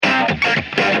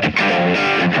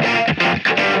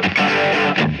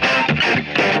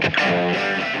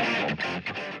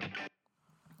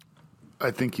I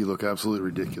think you look absolutely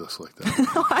ridiculous like that.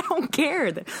 No, I don't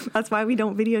care. That's why we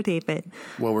don't videotape it.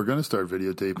 Well, we're going to start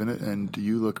videotaping it, and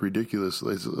you look ridiculous.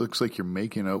 It looks like you're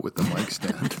making out with the mic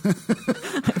stand.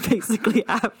 I basically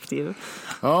have to.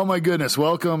 Oh, my goodness.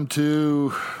 Welcome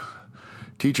to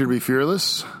Teacher to be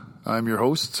Fearless. I'm your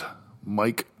host,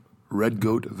 Mike Red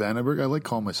Goat Vandenberg. I like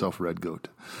calling myself Red Goat.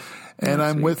 And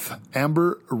I'm with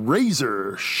Amber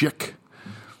Razor Schick.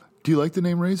 Do you like the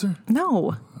name Razor?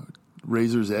 No.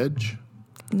 Razor's Edge?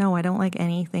 No, I don't like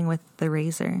anything with the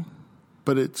razor.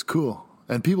 But it's cool.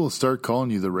 And people start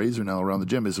calling you the Razor now around the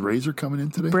gym. Is Razor coming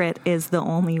in today? Britt is the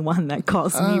only one that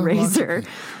calls me Razor.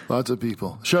 Lots of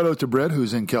people. Shout out to Britt,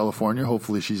 who's in California.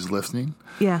 Hopefully she's listening.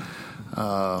 Yeah.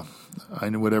 I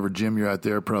know whatever gym you're at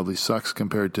there probably sucks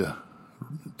compared to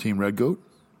Team Red Goat.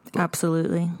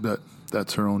 Absolutely.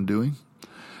 That's her own doing.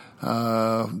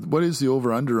 What is the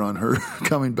over-under on her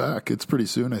coming back? It's pretty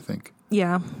soon, I think.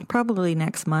 Yeah, probably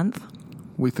next month.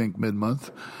 We think mid-month.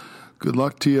 Good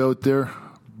luck to you out there,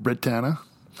 Britanna.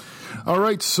 All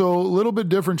right, so a little bit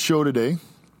different show today.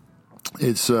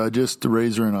 It's just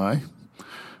Razor and I.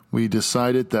 We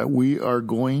decided that we are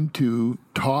going to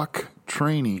talk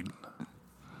training.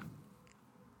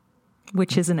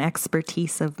 Which is an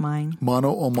expertise of mine.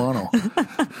 Mono o mono.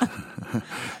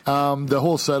 The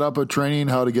whole setup of training,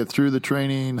 how to get through the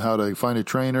training, how to find a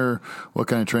trainer, what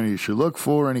kind of trainer you should look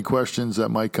for, any questions that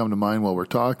might come to mind while we're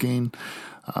talking.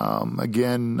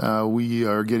 Again, we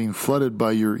are getting flooded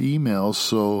by your emails,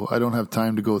 so I don't have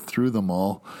time to go through them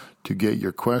all to get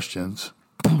your questions.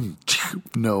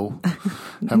 No.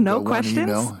 No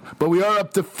questions? But we are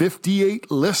up to 58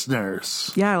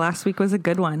 listeners. Yeah, last week was a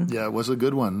good one. Yeah, it was a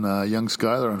good one. Young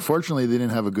Skylar. Unfortunately, they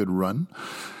didn't have a good run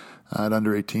at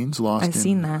under 18s. Lost I've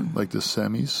seen that. Like the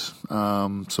semis.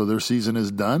 So their season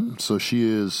is done. So she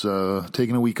is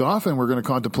taking a week off, and we're going to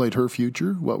contemplate her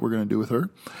future, what we're going to do with her.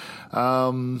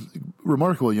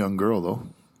 Remarkable young girl, though.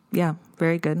 Yeah,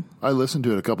 very good. I listened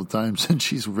to it a couple of times, and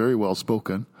she's very well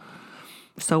spoken.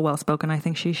 So well spoken, I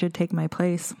think she should take my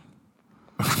place.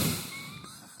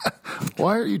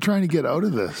 Why are you trying to get out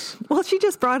of this? Well, she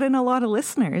just brought in a lot of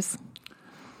listeners.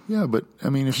 Yeah, but I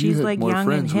mean, if She's you had like more young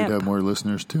friends, and we'd hip. have more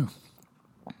listeners too.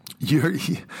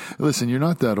 Listen, you're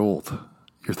not that old.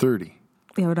 You're 30.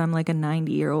 Yeah, but I'm like a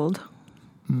 90-year-old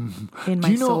in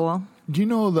my soul. Do you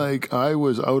know, like, I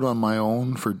was out on my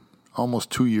own for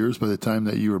almost 2 years by the time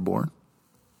that you were born?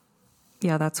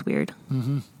 Yeah, that's weird.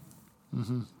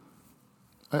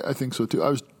 I think so too. I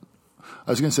was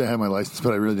going to say I had my license,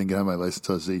 but I really didn't get my license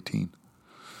until I was 18.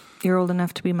 You're old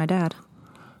enough to be my dad.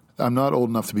 I'm not old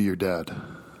enough to be your dad.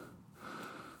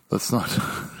 Let's not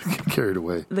get carried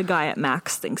away. The guy at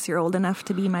Max thinks you're old enough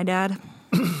to be my dad.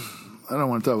 I don't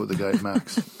want to talk with the guy at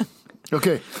Max.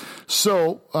 Okay,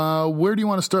 so where do you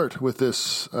want to start with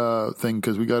this thing?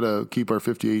 Because we got to keep our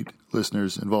 58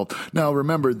 listeners involved. Now,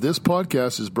 remember, this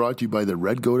podcast is brought to you by the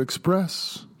Red Goat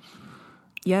Express.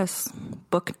 Yes,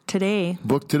 book today.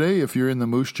 Book today if you're in the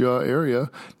Moose Jaw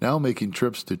area, now making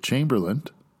trips to Chamberlain.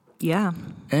 Yeah.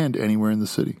 And anywhere in the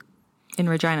city. In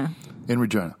Regina. In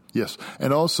Regina, yes.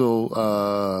 And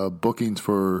also bookings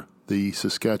for the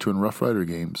Saskatchewan Rough Rider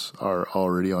games are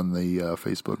already on the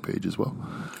Facebook page as well.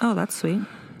 Oh, that's sweet.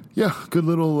 Yeah, good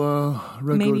little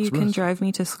Red Maybe Goat you Express. can drive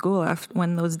me to school after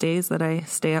when those days that I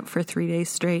stay up for 3 days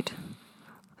straight.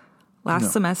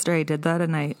 Last semester I did that,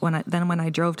 and when I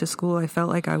drove to school, I felt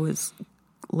like I was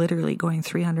literally going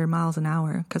 300 miles an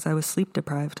hour because I was sleep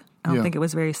deprived. I don't think it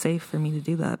was very safe for me to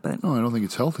do that. But no, I don't think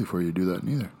it's healthy for you to do that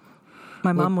neither.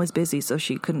 My mom was busy, so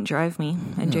she couldn't drive me,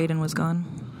 and Jaden was gone.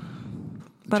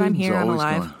 But I'm here, I'm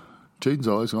alive. Gone. Jaden's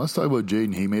always gone. Let's talk about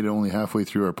Jaden. He made it only halfway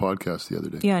through our podcast the other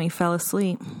day. Yeah, and he fell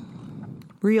asleep.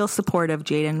 Real supportive,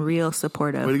 Jaden, real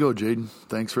supportive. Way to go, Jaden.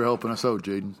 Thanks for helping us out,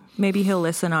 Jaden. Maybe he'll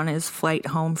listen on his flight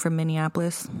home from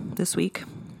Minneapolis this week.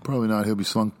 Probably not. He'll be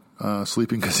sleeping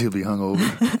because he'll be hungover.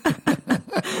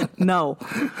 No.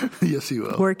 Yes, he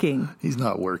will. Working. He's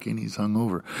not working. He's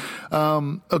hungover.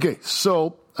 Okay,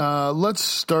 so let's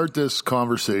start this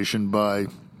conversation by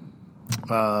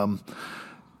I'm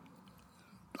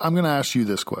going to ask you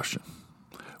this question.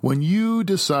 When you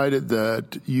decided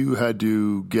that you had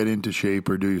to get into shape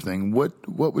or do your thing, what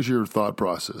was your thought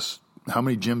process? How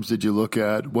many gyms did you look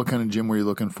at? What kind of gym were you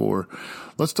looking for?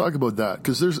 Let's talk about that,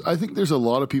 because I think there's a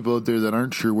lot of people out there that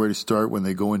aren't sure where to start when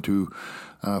they go into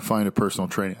find a personal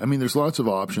training. I mean, there's lots of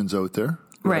options out there,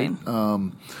 right?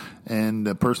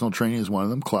 And personal training is one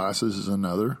of them. Classes is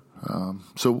another.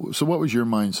 So what was your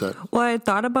mindset? Well, I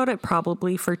thought about it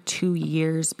probably for 2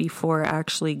 years before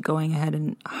actually going ahead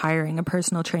and hiring a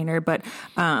personal trainer. But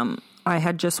I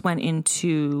had just went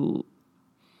into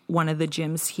one of the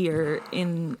gyms here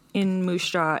in Moose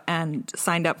Jaw and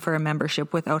signed up for a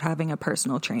membership without having a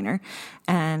personal trainer.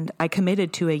 And I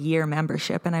committed to a year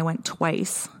membership, and I went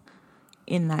twice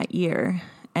in that year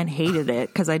and hated it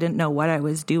because I didn't know what I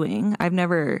was doing. I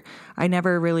never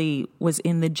really was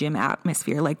in the gym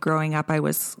atmosphere. Like growing up, I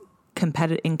was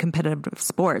in competitive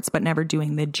sports, but never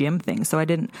doing the gym thing. So I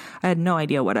had no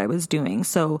idea what I was doing.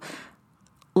 So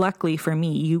luckily for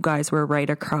me, you guys were right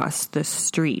across the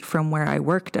street from where I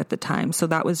worked at the time. So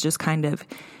that was just kind of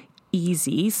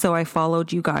easy. So I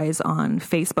followed you guys on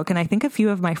Facebook, and I think a few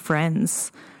of my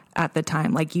friends at the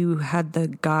time, like you had the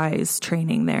guys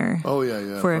training there. Oh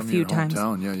yeah. For From a few your times.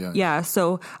 hometown. Yeah.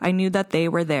 So I knew that they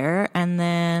were there. And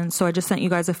then, so I just sent you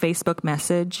guys a Facebook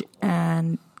message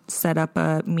and set up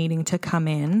a meeting to come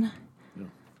in. Yeah.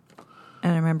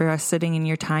 And I remember us sitting in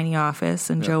your tiny office,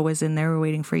 and Joe was in there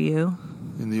waiting for you.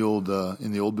 In the old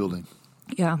building.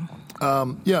 Yeah.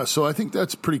 So I think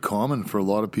that's pretty common for a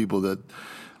lot of people that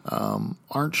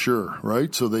aren't sure,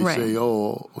 right? So they say,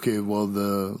 oh, okay, well,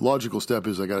 the logical step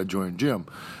is I got to join a gym.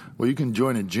 Well, you can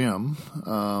join a gym,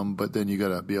 but then you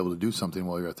got to be able to do something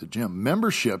while you're at the gym.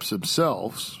 Memberships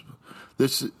themselves,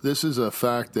 this is a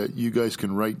fact that you guys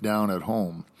can write down at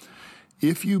home.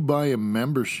 If you buy a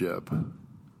membership,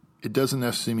 it doesn't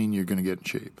necessarily mean you're going to get in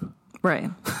shape.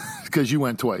 Right. Because you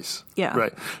went twice. Yeah.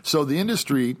 Right. So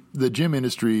the gym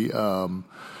industry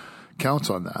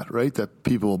counts on that, right? That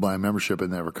people will buy a membership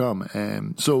and never come.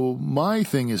 And so my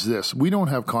thing is this. We don't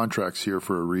have contracts here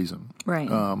for a reason. Right.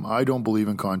 I don't believe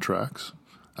in contracts.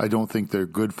 I don't think they're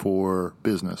good for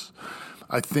business.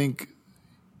 I think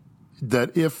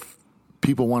that if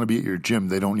people want to be at your gym,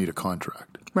 they don't need a contract.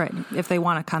 Right. If they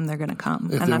want to come, they're going to come.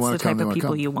 And that's the type of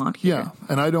people you want here. Yeah.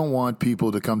 And I don't want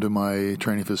people to come to my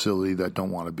training facility that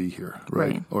don't want to be here,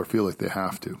 right? Or feel like they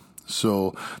have to.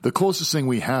 So the closest thing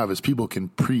we have is people can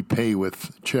prepay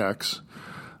with checks.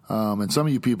 And some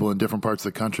of you people in different parts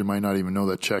of the country might not even know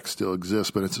that checks still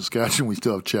exist, but in Saskatchewan, we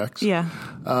still have checks. Yeah.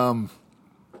 And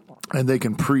they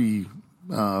can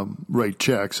write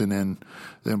checks, and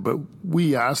but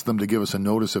we ask them to give us a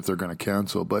notice if they're going to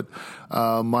cancel. But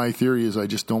my theory is I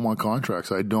just don't want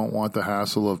contracts. I don't want the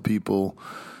hassle of people,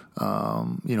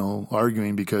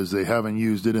 arguing because they haven't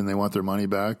used it and they want their money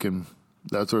back and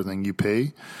that sort of thing. You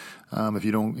pay. If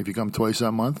you come twice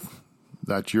that month,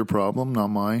 that's your problem, not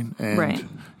mine. And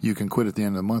you can quit at the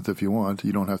end of the month if you want.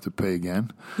 You don't have to pay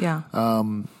again. Yeah.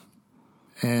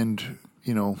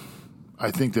 I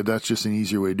think that that's just an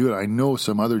easier way to do it. I know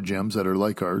some other gyms that are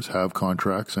like ours have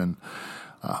contracts and,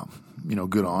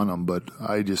 good on them, but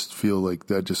I just feel like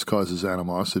that just causes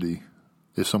animosity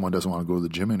if someone doesn't want to go to the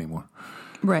gym anymore.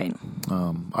 Right.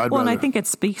 And I think it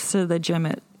speaks to the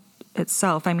gym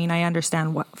itself. I mean, I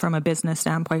understand from a business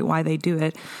standpoint why they do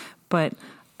it, but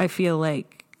I feel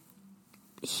like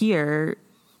here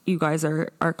you guys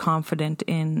are confident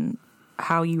in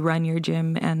how you run your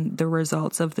gym and the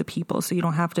results of the people. So you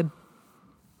don't have to,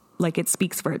 it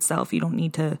speaks for itself. You don't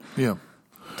need to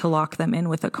lock them in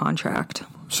with a contract.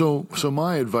 So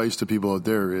my advice to people out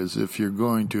there is if you're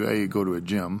going to go to a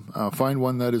gym, find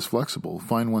one that is flexible.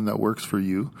 Find one that works for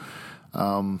you.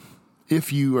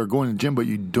 If you are going to the gym but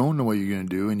you don't know what you're going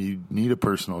to do and you need a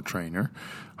personal trainer,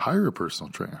 hire a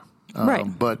personal trainer. Right.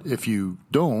 But if you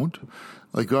don't,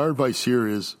 our advice here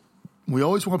is we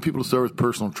always want people to start with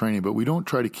personal training, but we don't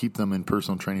try to keep them in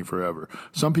personal training forever.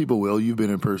 Some people will. You've been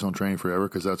in personal training forever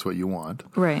because that's what you want.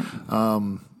 Right.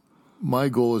 My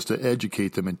goal is to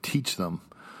educate them and teach them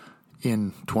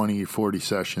in 20, 40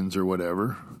 sessions or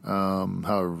whatever,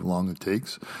 however long it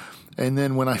takes. And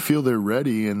then when I feel they're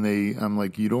ready and I'm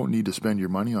like, you don't need to spend your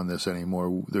money on this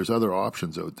anymore. There's other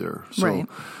options out there. So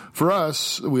for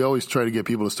us, we always try to get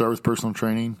people to start with personal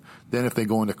training. Then if they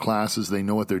go into classes, they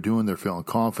know what they're doing. They're feeling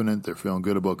confident. They're feeling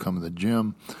good about coming to the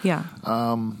gym. Yeah.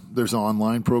 There's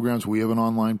online programs. We have an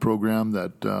online program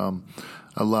that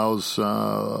allows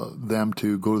them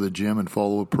to go to the gym and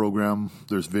follow a program.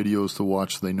 There's videos to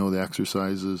watch so they know the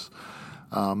exercises.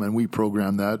 And we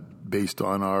program that based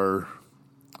on our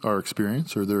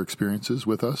experience or their experiences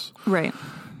with us. Right.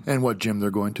 And what gym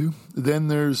they're going to. Then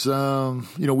there's,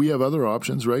 we have other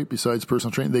options, right? Besides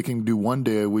personal training, they can do 1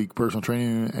 day a week personal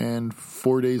training and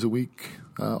 4 days a week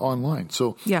online.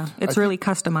 So it's really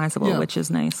customizable, which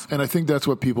is nice. And I think that's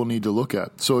what people need to look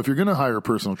at. So if you're going to hire a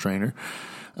personal trainer,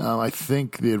 I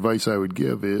think the advice I would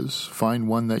give is find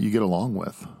one that you get along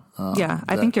with.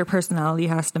 I think your personality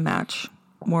has to match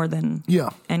more than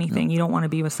anything. You don't want to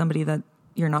be with somebody that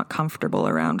you're not comfortable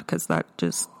around because that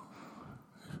just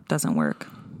doesn't work.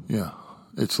 Yeah.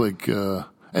 It's like,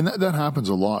 and that happens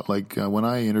a lot. Like when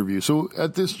I interview. So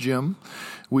at this gym,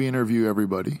 we interview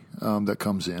everybody that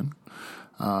comes in.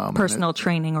 Personal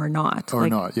training or not. Or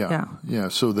not, yeah.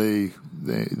 So they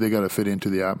got to fit into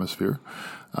the atmosphere.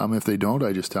 If they don't,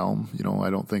 I just tell them, I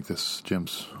don't think this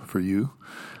gym's for you.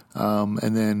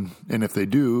 And if they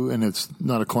do, and it's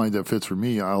not a client that fits for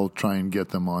me, I'll try and get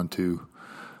them onto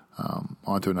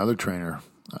another trainer.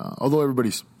 Although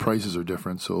everybody's prices are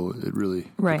different, so it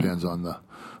really depends on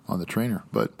the trainer.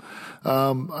 But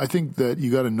I think that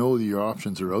you got to know that your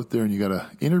options are out there, and you got to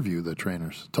interview the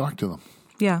trainers, talk to them.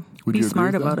 Yeah, be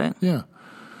smart about it. Yeah,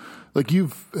 like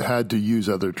you've had to use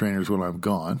other trainers when I'm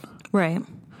gone, right?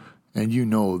 And you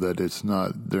know that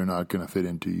they're not going to fit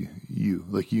into you.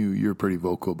 Like you're pretty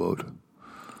vocal about.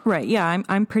 Right. Yeah,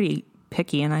 I'm pretty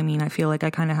picky, and I feel like I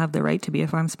kind of have the right to be.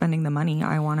 If I'm spending the money,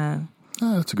 I want to.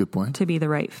 That's a good point. To be the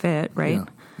right fit, right?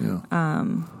 Yeah.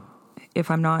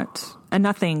 If I'm not, and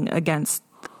nothing against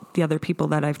the other people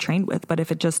that I've trained with, but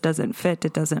if it just doesn't fit,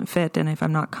 it doesn't fit, and if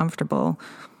I'm not comfortable,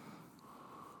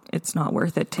 it's not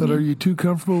worth it to me. But are you too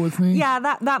comfortable with me?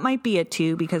 Yeah, that might be it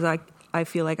too, because I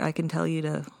feel like I can tell you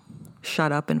to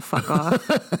shut up and fuck off.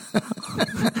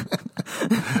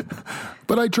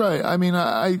 But I try.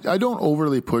 I don't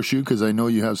overly push you because I know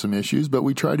you have some issues, but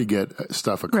we try to get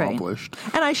stuff accomplished.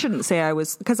 Right. And I shouldn't say I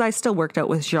was, because I still worked out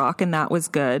with Jacques, and that was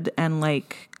good. And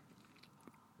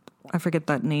I forget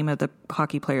that name of the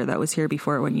hockey player that was here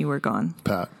before when you were gone.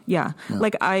 Pat. Yeah.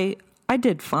 I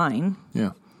did fine.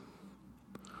 Yeah.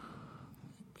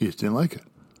 You just didn't like it.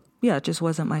 Yeah, it just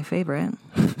wasn't my favorite.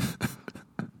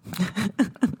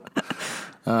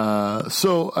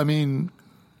 So,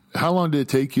 how long did it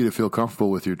take you to feel comfortable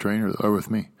with your trainer or with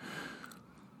me?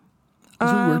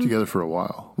 Because we worked together for a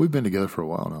while. We've been together for a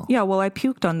while now. Yeah, well, I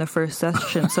puked on the first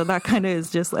session, so that kind of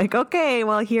is just like, okay,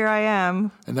 well, here I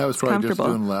am. And that was probably just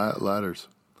doing ladders.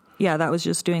 Yeah, that was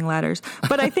just doing ladders.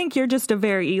 But I think you're just a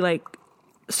very,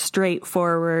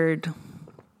 straightforward,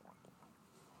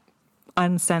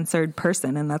 uncensored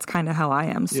person, and that's kind of how I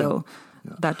am. So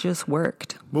that just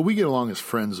worked. Well, we get along as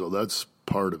friends, though. That's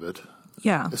part of it.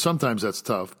 Yeah. Sometimes that's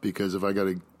tough because if I got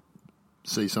to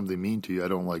say something mean to you, I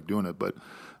don't like doing it. But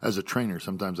as a trainer,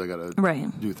 sometimes I got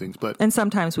to do things. And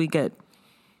sometimes we get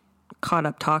caught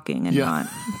up talking and not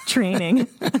training.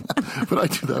 But I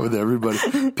do that with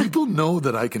everybody. People know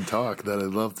that I can talk, that I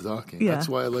love talking. Yeah. That's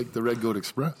why I like the Red Goat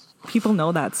Express. People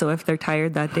know that. So if they're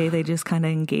tired that day, they just kind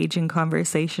of engage in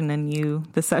conversation, and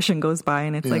the session goes by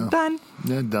and it's done.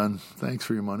 Yeah, done. Thanks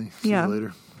for your money. See you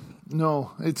later.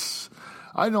 No,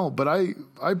 I don't, but I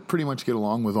pretty much get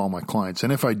along with all my clients.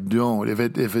 And if I don't,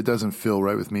 if it doesn't feel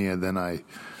right with me, and then I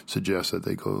suggest that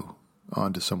they go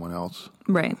on to someone else.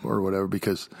 Right. Or whatever,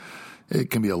 because it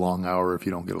can be a long hour if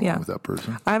you don't get along with that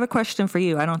person. I have a question for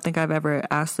you. I don't think I've ever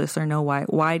asked this or know why.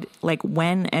 Why,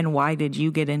 when and why did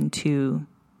you get into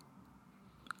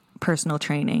personal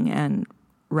training and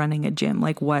running a gym?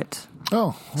 What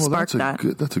sparked that?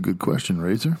 That's a good question,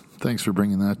 Razor. Thanks for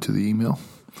bringing that to the email.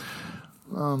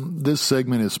 This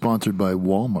segment is sponsored by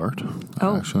Walmart,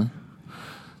 actually.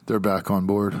 They're back on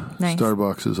board. Nice.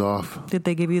 Starbucks is off. Did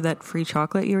they give you that free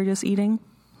chocolate you were just eating?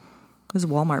 It was a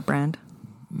Walmart brand.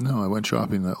 No, I went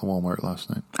shopping at Walmart last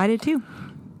night. I did too.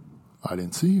 I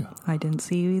didn't see you. I didn't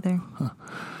see you either. Huh.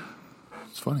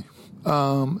 It's funny.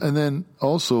 And then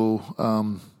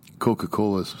also,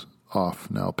 Coca-Cola's off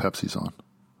now. Pepsi's on.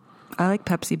 I like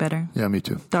Pepsi better. Yeah, me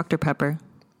too. Dr. Pepper.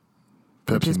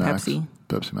 Pepsi which is Max.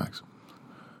 Pepsi Max.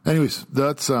 Anyways,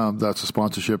 that's a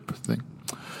sponsorship thing.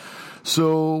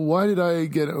 So why did I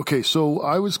get it? Okay, so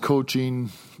I was coaching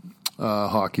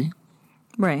hockey.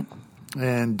 Right.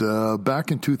 And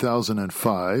back in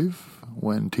 2005,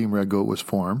 when Team Red Goat was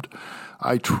formed,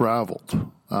 I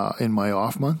traveled in my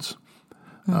off months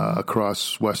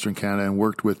across Western Canada and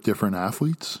worked with different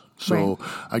athletes. So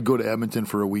I'd go to Edmonton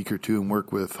for a week or two and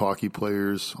work with hockey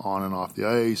players on and off the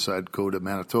ice. I'd go to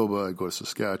Manitoba. I'd go to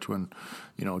Saskatchewan,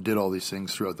 did all these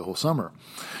things throughout the whole summer.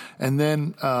 And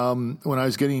then when I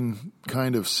was getting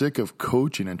kind of sick of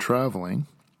coaching and traveling,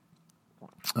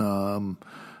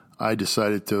 I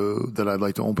decided that I'd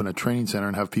like to open a training center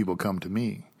and have people come to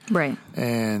me. Right.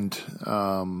 And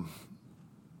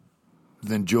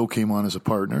then Joe came on as a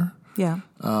partner. Yeah.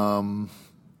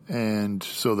 And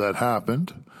so that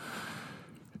happened.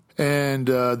 And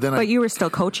then But you were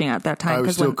still coaching at that time,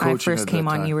 because when I first came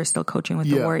on, you were still coaching with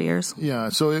the Warriors. Yeah,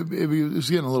 so it was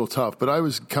getting a little tough, but I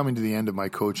was coming to the end of my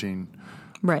coaching.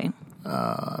 Right.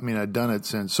 I'd done it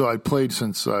since, so I played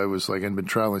since I was and been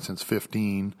traveling since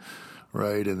 15,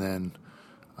 right? And then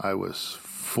I was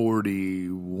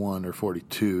 41 or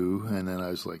 42, and then I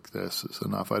was like, this is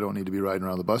enough. I don't need to be riding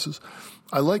around the buses.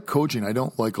 I like coaching. I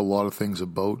don't like a lot of things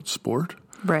about sport.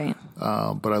 Right.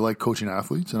 But I like coaching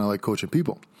athletes, and I like coaching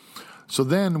people. So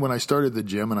then when I started the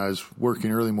gym and I was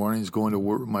working early mornings, going to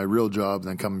work my real job,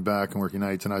 then coming back and working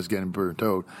nights, and I was getting burnt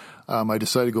out, I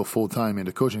decided to go full time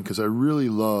into coaching because I really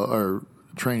love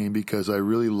training because I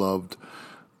really loved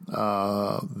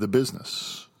the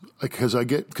business. Because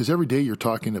every day you're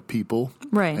talking to people,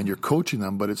 right, and you're coaching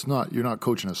them, but you're not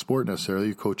coaching a sport necessarily.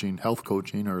 You're coaching health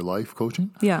coaching or life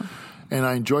coaching. Yeah. And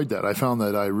I enjoyed that. I found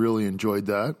that I really enjoyed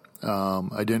that.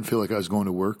 I didn't feel like I was going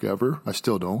to work ever. I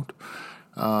still don't.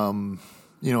 Some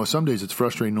days it's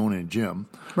frustrating owning a gym.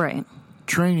 Right.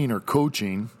 Training or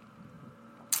coaching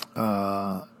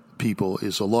people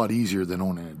is a lot easier than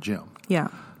owning a gym. Yeah.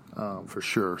 For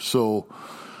sure. So,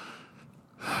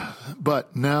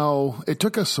 but now it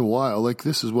took us a while. Like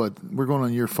this is what we're going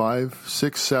on year 5,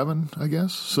 6, 7, I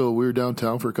guess. So we were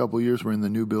downtown for a couple of years. We're in the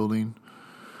new building.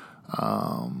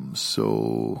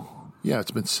 So yeah,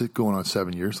 it's been going on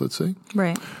 7 years, let's say.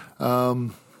 Right.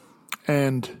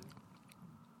 And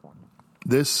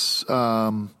this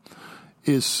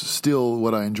is still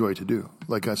what I enjoy to do.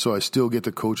 So I still get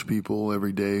to coach people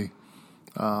every day.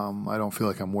 I don't feel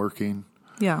like I'm working.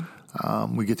 Yeah.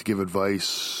 We get to give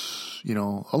advice.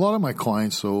 A lot of my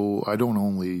clients, so I don't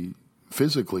only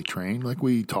physically train. Like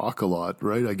we talk a lot,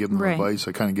 right? I give them advice.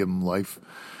 I kind of give them life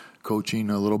coaching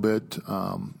a little bit,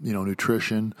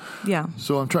 nutrition. Yeah.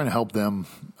 So I'm trying to help them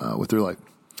with their life.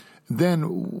 Then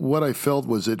what I felt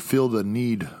was it filled a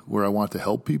need where I want to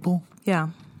help people. Yeah.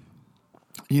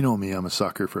 You know me, I'm a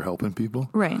sucker for helping people.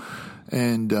 Right.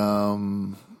 And,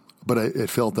 but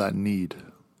it felt that need.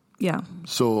 Yeah.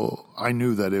 So I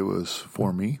knew that it was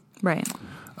for me. Right.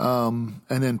 And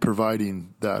then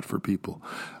providing that for people.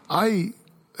 I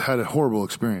had a horrible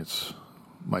experience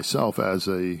myself as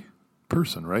a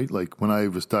person, right? Like when I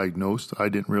was diagnosed, I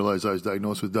didn't realize I was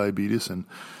diagnosed with diabetes, and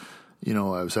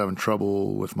I was having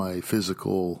trouble with my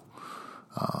physical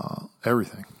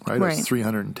everything, right? I was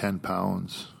 310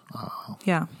 pounds.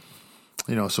 Yeah.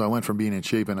 So I went from being in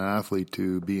shape and an athlete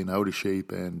to being out of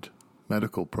shape and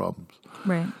medical problems.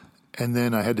 Right. And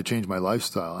then I had to change my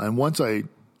lifestyle. And once I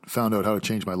found out how to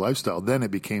change my lifestyle, then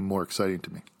it became more exciting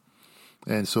to me.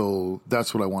 And so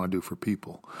that's what I want to do for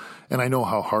people. And I know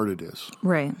how hard it is.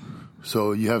 Right.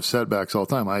 So you have setbacks all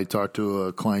the time. I talked to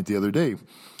a client the other day.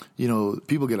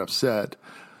 People get upset.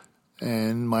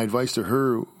 And my advice to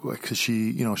her, because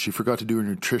she forgot to do her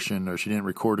nutrition, or she didn't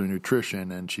record her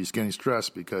nutrition, and she's getting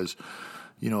stressed because,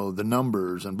 the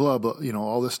numbers and blah, blah,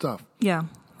 all this stuff. Yeah.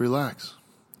 Relax.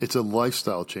 It's a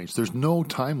lifestyle change. There's no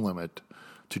time limit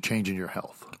to changing your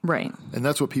health. Right. And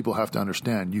that's what people have to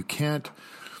understand. You can't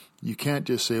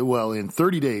just say, well, in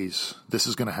 30 days, this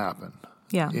is going to happen.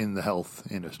 Yeah. In the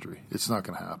health industry. It's not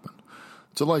going to happen.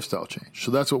 It's a lifestyle change.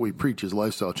 So that's what we preach, is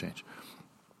lifestyle change.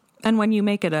 And when you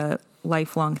make it a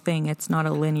lifelong thing, it's not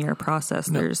a linear process.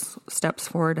 No. There's steps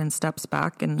forward and steps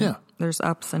back, and there's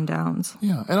ups and downs.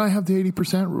 Yeah. And I have the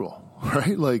 80% rule,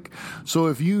 right? So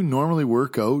if you normally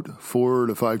work out 4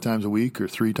 to 5 times a week or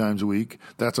 3 times a week,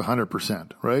 that's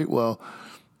 100%, right? Well,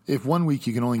 if 1 week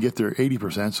you can only get there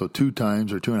 80%, so 2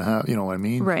 times or 2.5, you know what I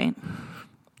mean? Right.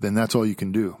 Then that's all you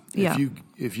can do. Yeah.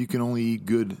 If you can only eat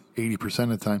good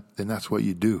 80% of the time, then that's what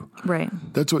you do. Right.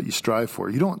 That's what you strive for.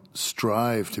 You don't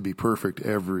strive to be perfect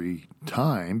every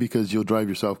time, because you'll drive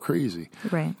yourself crazy.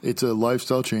 Right. It's a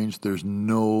lifestyle change. There's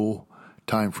no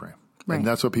time frame. Right. And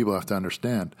that's what people have to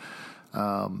understand.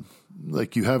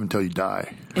 You have until you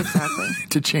die. Exactly.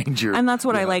 To change your... And that's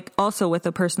what I like also with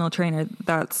a personal trainer.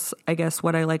 That's, I guess,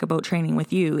 what I like about training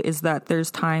with you, is that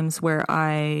there's times where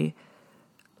I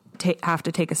have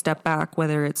to take a step back,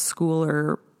 whether it's school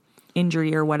or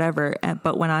injury or whatever.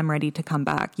 But when I'm ready to come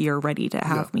back, you're ready to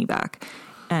have me back.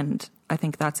 And I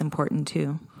think that's important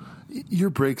too. Your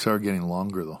breaks are getting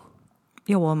longer though.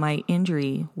 Yeah, well, my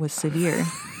injury was severe.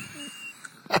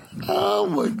 Oh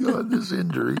my God, this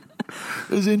injury.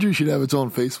 This injury should have its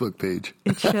own Facebook page.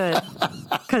 It should,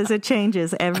 because it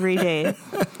changes every day.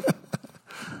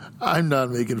 I'm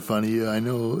not making fun of you. I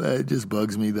know it just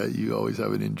bugs me that you always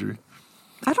have an injury.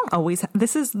 I don't always.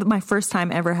 This is my first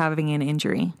time ever having an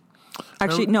injury.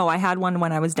 Actually, no, I had one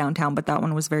when I was downtown, but that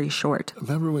one was very short.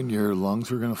 Remember when your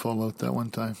lungs were going to fall out that one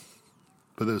time?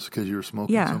 But it was because you were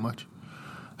smoking so much?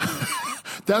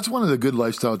 That's one of the good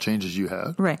lifestyle changes you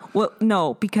had. Right. Well,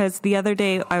 no, because the other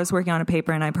day I was working on a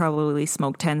paper and I probably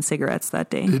smoked 10 cigarettes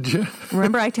that day. Did you?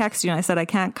 Remember I texted you and I said, I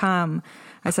can't come.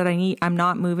 I said, I'm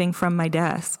not moving from my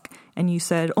desk. And you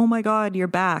said, oh my God, you're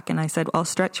back. And I said, I'll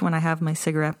stretch when I have my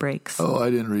cigarette breaks. Oh, I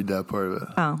didn't read that part of it.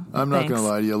 Oh, I'm not going to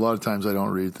lie to you. A lot of times I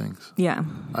don't read things. Yeah.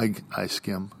 I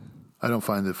skim. I don't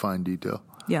find the fine detail.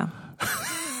 Yeah.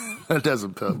 That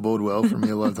doesn't bode well for me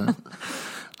a lot of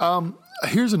times.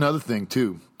 Here's another thing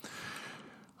too.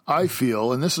 I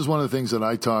feel, and this is one of the things that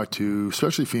I talk to,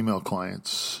 especially female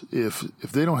clients, if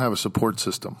they don't have a support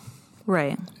system,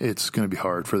 Right. it's going to be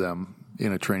hard for them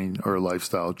in a training or a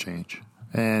lifestyle change.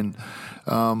 And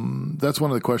that's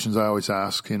one of the questions I always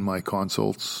ask in my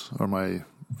consults or my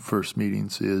first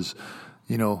meetings is,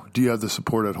 do you have the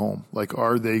support at home? Like,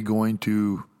 are they going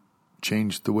to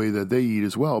change the way that they eat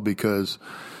as well? Because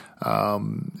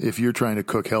if you're trying to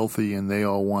cook healthy and they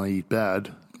all want to eat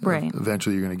bad, right,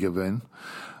 eventually you're going to give in.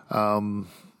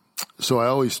 So I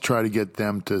always try to get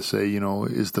them to say,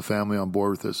 is the family on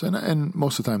board with this? And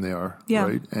most of the time they are, yeah,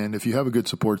 right? And if you have a good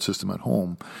support system at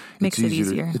home, makes it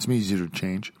easier. It's easier to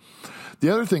change. The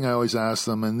other thing I always ask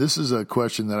them, and this is a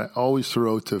question that I always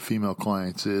throw to female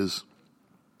clients, is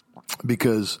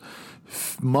because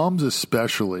moms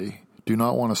especially do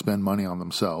not want to spend money on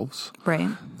themselves. Right.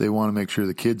 They want to make sure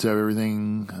the kids have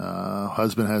everything,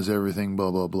 husband has everything,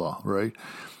 blah, blah, blah, right?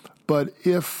 But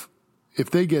if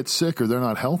they get sick or they're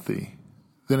not healthy,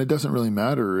 then it doesn't really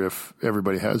matter if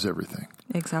everybody has everything.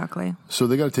 Exactly. So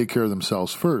they got to take care of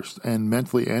themselves first, and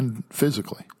mentally and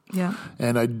physically. Yeah.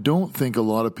 And I don't think a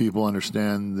lot of people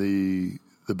understand the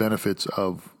benefits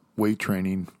of weight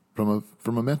training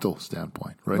from a mental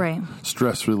standpoint, right? Right.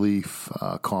 Stress relief,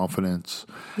 confidence,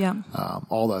 yeah,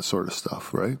 all that sort of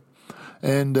stuff, right?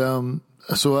 And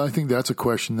so I think that's a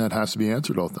question that has to be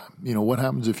answered all the time. What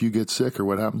happens if you get sick, or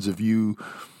what happens if you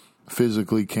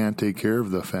physically can't take care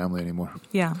of the family anymore?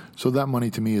 Yeah. So that money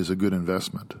to me is a good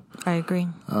investment. I agree.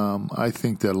 I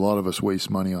think that a lot of us waste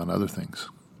money on other things.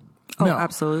 Oh, Now,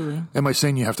 absolutely. am I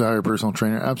saying you have to hire a personal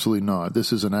trainer? Absolutely not.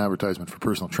 This is an advertisement for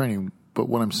personal training. But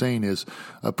what I'm saying is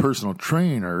a personal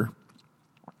trainer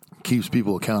keeps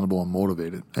people accountable and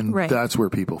motivated. And right, that's where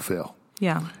people fail.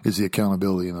 Yeah. Is the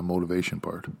accountability and the motivation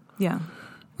part. Yeah.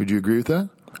 Would you agree with that?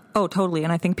 Oh, totally.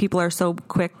 And I think people are so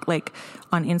quick, like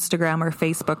on Instagram or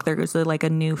Facebook, there's a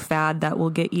new fad that will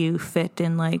get you fit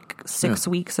in like 6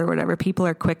 weeks or whatever. People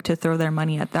are quick to throw their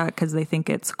money at that because they think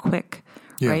it's quick,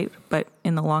 right? But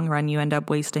in the long run, you end up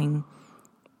wasting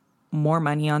more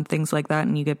money on things like that,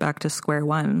 and you get back to square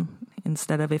one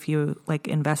instead of if you like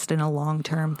invest in a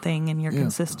long-term thing and you're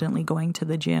consistently going to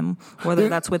the gym, whether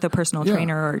that's with a personal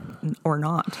trainer or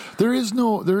not. There is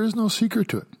no secret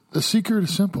to it. The secret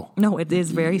is simple. No, it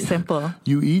is very simple.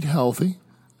 You eat healthy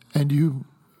and you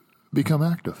become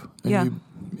active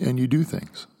and you do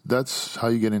things. That's how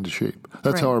you get into shape.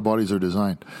 That's how our bodies are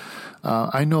designed.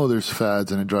 I know there's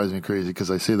fads, and it drives me crazy because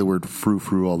I say the word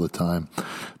frou-frou all the time.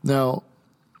 Now,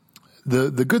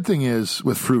 the good thing is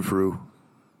with frou-frou,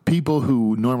 people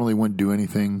who normally wouldn't do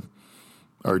anything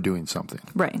are doing something.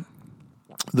 Right.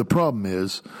 The problem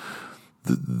is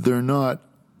they're not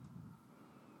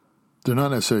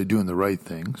necessarily doing the right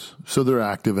things. So they're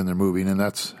active and they're moving, and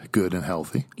that's good and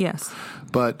healthy. Yes.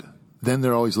 But then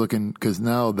they're always looking, because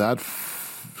now that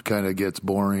kind of gets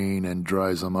boring and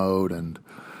dries them out, and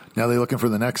now they're looking for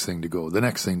the next thing to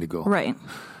go. Right.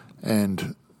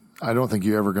 And I don't think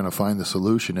you're ever going to find the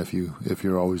solution if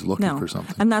you're always looking for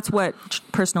something. And that's what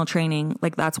personal training,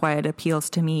 like that's why it appeals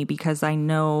to me, because I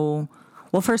know,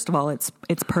 well, first of all, it's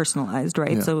personalized,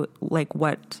 right? Yeah. So like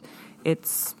what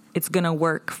it's going to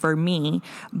work for me,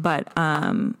 but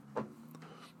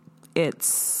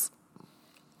it's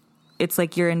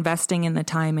like you're investing in the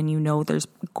time and there's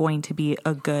going to be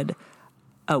a good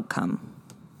outcome.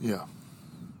 Yeah.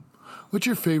 What's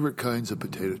your favorite kinds of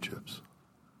potato chips?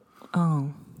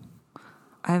 Oh,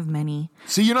 I have many.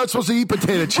 See, you're not supposed to eat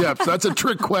potato chips. That's a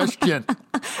trick question.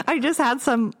 I just had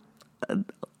some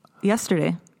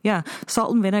yesterday. Yeah.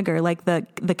 Salt and vinegar, like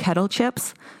the kettle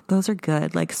chips. Those are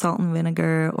good. Like salt and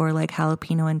vinegar or like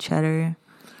jalapeno and cheddar.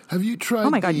 Have you tried? Oh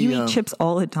my God, you eat chips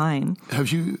all the time.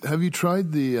 Have you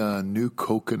tried the new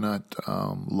coconut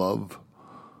love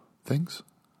things?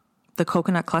 The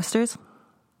coconut clusters?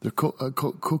 They're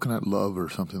coconut love or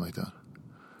something like that.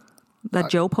 That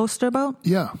Joe posted about?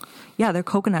 Yeah. Yeah, they're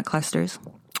coconut clusters.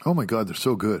 Oh my God, they're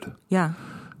so good. Yeah.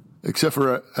 Except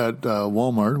for at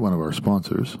Walmart, one of our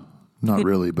sponsors. Not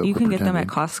really, but you we're can get them pretending.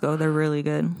 at Costco. They're really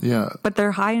good. Yeah. But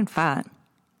they're high in fat.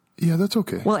 Yeah, that's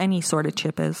okay. Well, any sort of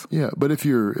chip is. Yeah, but if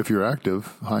you're active,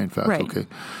 high in fat's Right. okay.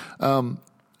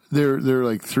 They're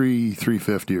like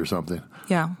 $3.50 or something.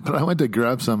 Yeah. But I went to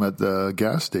grab some at the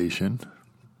gas station,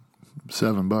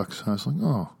 $7. I was like,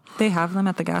 oh. They have them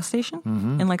at the gas station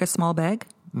in like a small bag?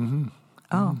 Mm-hmm.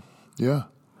 Oh. Yeah.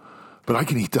 But I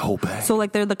can eat the whole bag. So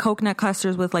like they're the coconut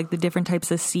clusters with like the different types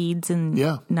of seeds and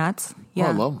nuts? Yeah. Oh,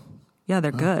 I love them. Yeah,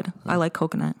 they're good. I like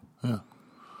coconut. Yeah.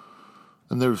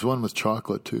 And there's one with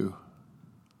chocolate too.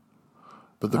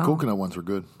 But the coconut ones were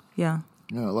good. Yeah.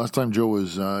 Yeah. Last time Joe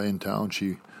was in town,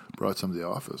 she brought some to the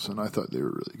office, and I thought they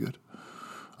were really good.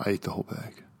 I ate the whole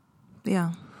bag.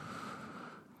 Yeah.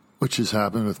 Which has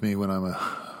happened with me when I'm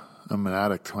an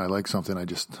addict. When I like something, I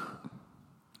just...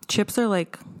 Chips are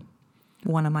like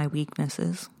one of my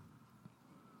weaknesses.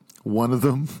 One of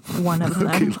them? One of them.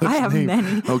 Okay, I have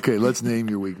many. Okay, let's name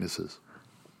your weaknesses.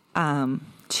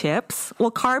 Chips.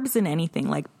 Well, carbs in anything,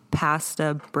 like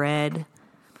pasta, bread,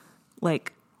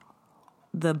 like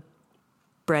the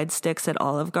breadsticks at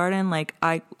Olive Garden. Like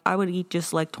I would eat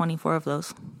just like 24 of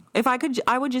those. If I could,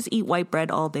 I would just eat white bread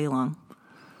all day long.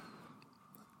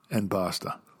 And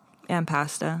pasta. And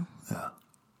pasta. Yeah.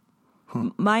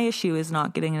 My issue is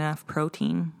not getting enough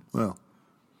protein. Well,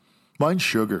 mine's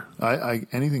sugar. I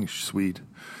anything sweet.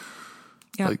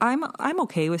 Yeah, Like- I'm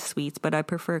okay with sweets, but I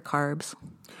prefer carbs.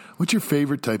 What's your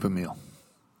favorite type of meal?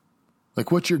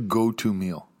 Like, what's your go-to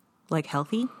meal? Like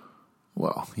healthy?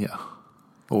 Well, yeah.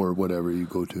 Or whatever you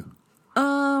go to.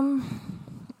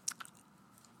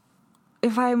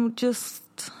 If I'm just,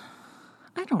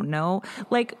 I don't know.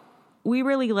 Like, we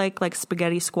really like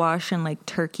spaghetti squash and like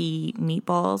turkey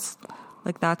meatballs.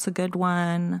 Like, that's a good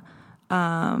one.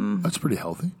 That's pretty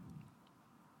healthy.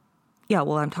 Yeah,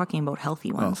 well, I'm talking about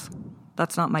healthy ones.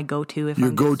 That's not my go-to. If Your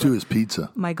I'm just, go-to like, is pizza.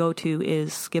 my go-to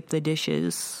is skip the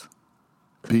dishes.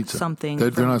 Pizza. Something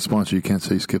They're from- not sponsored. You can't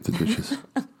say skip the dishes.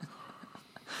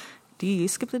 Do you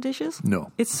skip the dishes?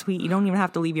 No. It's sweet. You don't even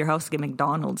have to leave your house to get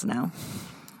McDonald's now.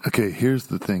 Okay, here's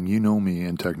the thing. You know me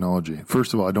in technology.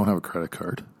 First of all, I don't have a credit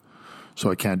card,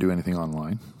 so I can't do anything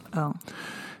online. Oh,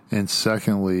 And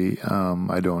secondly,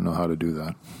 I don't know how to do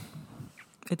that.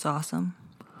 it's awesome.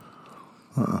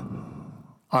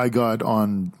 I got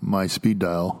on my speed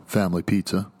dial Family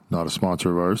Pizza, not a sponsor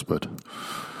of ours, but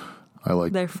I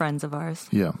like. They're friends of ours.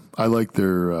 Yeah, I like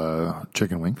their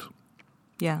chicken wings.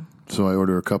 Yeah. So I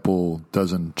order a couple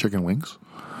dozen chicken wings.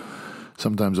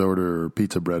 Sometimes I order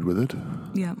pizza bread with it.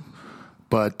 Yeah.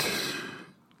 But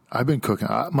I've been cooking.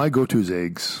 My go-to is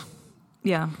eggs.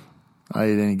 Yeah. I,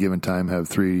 at any given time, have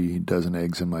 3 dozen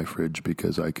eggs in my fridge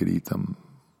because I could eat them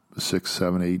 6,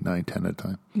 7, 8, 9, 10 at a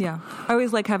time. Yeah. I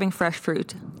always like having fresh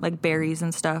fruit, like berries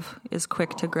and stuff is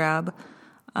quick to grab.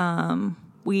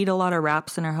 We eat a lot of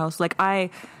wraps in our house. Like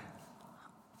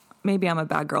maybe I'm a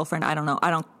bad girlfriend. I don't know. I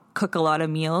don't cook a lot of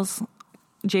meals.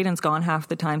 Jaden's gone half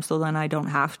the time, so then I don't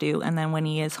have to. And then when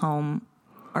he is home,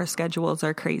 our schedules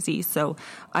are crazy, so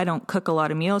I don't cook a lot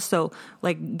of meals. So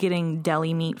like getting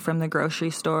deli meat from the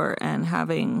grocery store and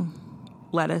having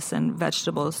lettuce and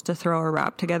vegetables to throw a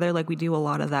wrap together, like we do a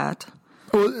lot of that.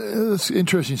 Well, it's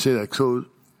interesting you say that. So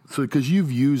because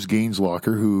you've used Gaines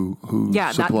Locker, who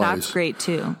Yeah, supplies, that's great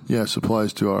too. Yeah,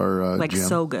 supplies to our Like gym.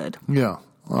 so good. Yeah,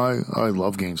 I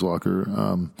love Gaines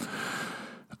Locker.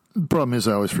 The problem is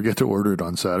I always forget to order it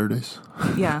on Saturdays,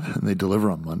 Yeah. and they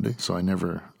deliver on Monday, so I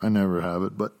never have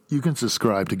it. But you can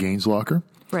subscribe to Gaines Locker,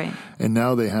 Right. and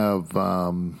now they have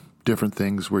different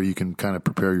things where you can kind of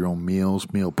prepare your own meals,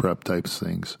 meal prep types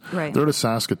things. Right. They're out of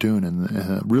Saskatoon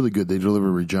and really good. They deliver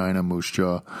Regina, Moose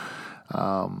Jaw.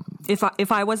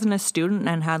 If I wasn't a student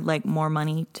and had like more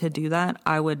money to do that,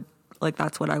 I would like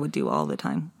that's what I would do all the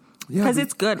time. Yeah, Because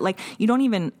it's good. Like you don't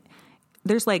even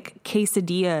there's like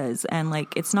quesadillas and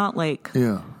like it's not like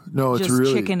Yeah, no, it's just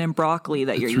really chicken and broccoli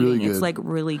that you're it's really eating. It's good. like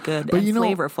really good But and you know,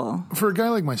 flavorful. For a guy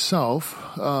like myself,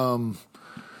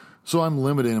 so I'm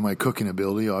limited in my cooking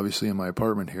ability, obviously in my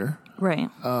apartment here. Right.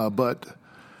 But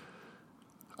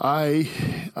I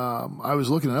was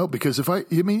looking it out because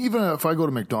even if I go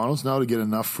to McDonald's now to get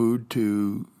enough food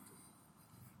to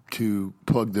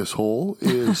plug this hole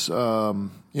is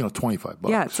 $25.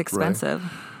 Yeah, it's expensive.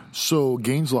 Right? So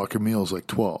Gaines Locker meal is like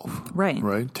 12.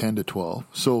 Right. 10 to 12.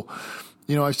 So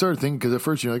I started thinking because at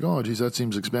first you're like, oh geez, that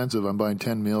seems expensive. I'm buying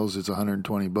 10 meals, it's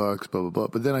 $120, blah blah blah.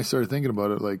 But then I started thinking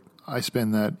about it, like I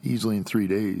spend that easily in 3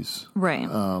 days. Right.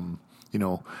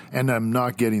 And I'm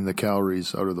not getting the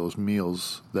calories out of those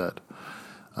meals that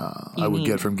I would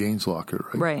get from Gaines Locker,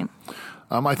 right?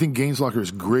 Right. I think Gaines Locker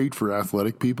is great for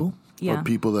athletic people Yeah. or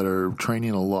people that are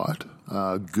training a lot.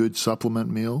 Good supplement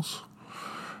meals.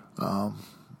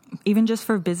 Even just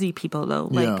for busy people though.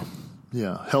 Like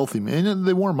Yeah. Healthy. And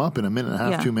they warm up in a minute and a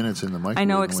half, Yeah. 2 minutes in the microwave. I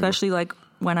know, when we- especially like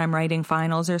when I'm writing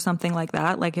finals or something like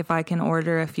that. Like if I can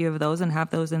order a few of those and have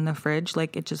those in the fridge,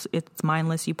 like it's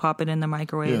mindless. You pop it in the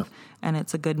microwave Yeah. and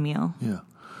it's a good meal. Yeah.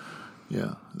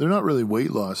 They're not really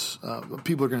weight loss.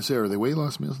 People are going to say, are they weight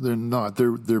loss meals? They're not.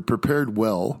 They're prepared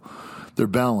well. They're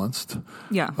balanced.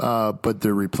 Yeah. But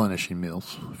they're replenishing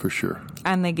meals for sure.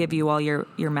 And they give you all your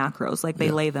macros. Like they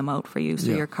Yeah. lay them out for you. So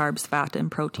Yeah. your carbs, fat, and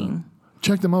protein.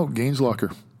 Check them out,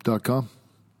 GainesLocker.com.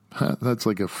 That's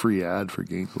like a free ad for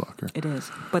Gaines Locker. It is.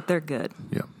 But they're good.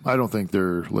 Yeah. I don't think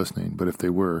they're listening, but if they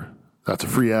were, that's a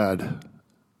free ad.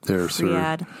 They're Free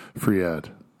ad. Free ad.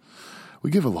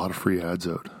 We give a lot of free ads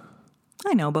out.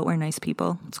 I know, but we're nice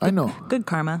people. It's good, I know. Good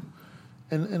karma.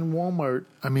 And Walmart,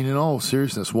 I mean, in all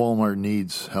seriousness, Walmart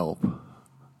needs help.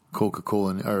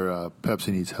 Coca-Cola or Pepsi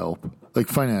needs help. Like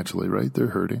financially, right? They're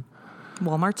hurting.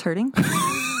 Walmart's hurting?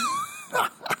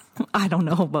 I don't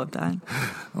know about that.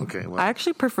 Okay. Well. I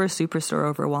actually prefer Superstore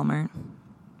over Walmart.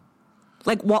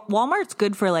 Like Walmart's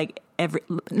good for like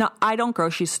I don't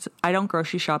grocery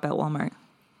shop at Walmart.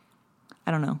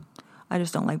 I don't know. I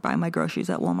just don't like buying my groceries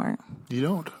at Walmart. You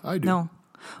don't? I do. No.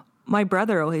 My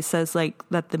brother always says like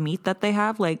that the meat that they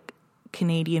have, like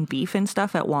Canadian beef and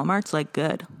stuff at Walmart's like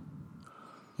good.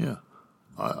 Yeah.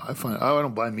 I find I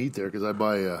don't buy meat there because I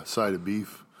buy a side of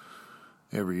beef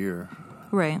every year.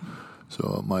 Right.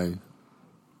 So my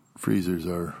freezers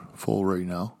are full right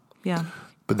now. Yeah.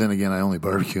 But then again, I only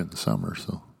barbecue in the summer,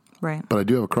 so. Right. But I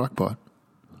do have a crock pot.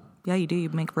 Yeah, you do. You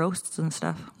make roasts and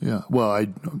stuff. Yeah. Well,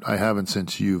 I haven't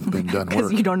since you've been done work.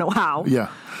 Because you don't know how. Yeah.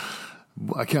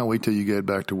 I can't wait till you get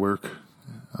back to work,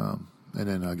 and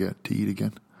then I'll get to eat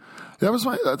again.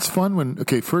 That's fun when,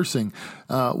 okay, first thing,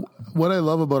 what I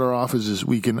love about our office is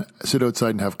we can sit outside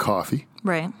and have coffee.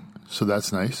 Right. So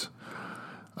that's nice.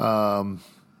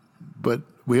 But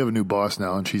we have a new boss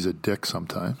now, and she's a dick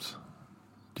sometimes.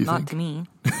 Do you Not think? to me.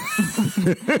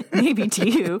 Maybe to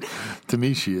you. To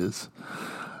me, she is.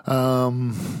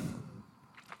 And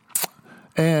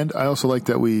I also like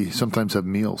that we sometimes have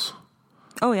meals.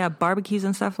 Oh, yeah, barbecues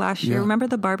and stuff last year. Yeah. Remember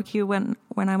the barbecue when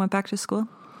I went back to school?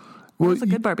 It was a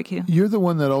good barbecue. You're the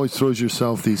one that always throws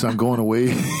yourself these, I'm going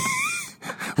away.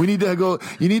 We need to go,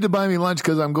 you need to buy me lunch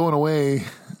because I'm going away.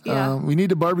 Yeah. We need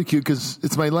to barbecue because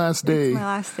it's my last day. It's my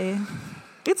last day.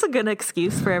 It's a good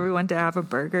excuse for everyone to have a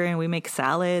burger, and we make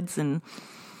salads, and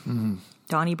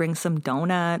Donnie brings some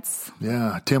donuts.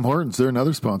 Yeah, Tim Hortons, they're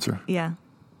another sponsor. Yeah.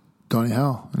 Donnie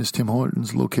Howe and his Tim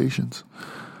Hortons locations.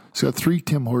 He's got 3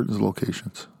 Tim Hortons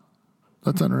locations.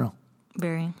 That's unreal.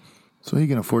 Very. So he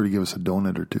can afford to give us a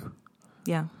donut or two.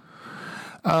 Yeah.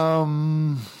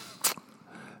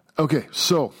 Okay,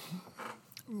 so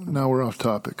now we're off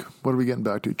topic. What are we getting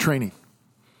back to? Training.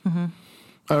 Mm-hmm.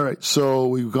 All right, so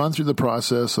we've gone through the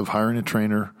process of hiring a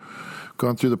trainer,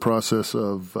 gone through the process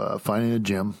of finding a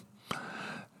gym.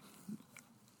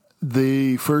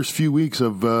 The first few weeks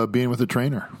of being with a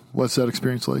trainer, what's that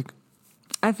experience like?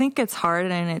 I think it's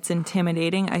hard and it's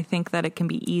intimidating. I think that it can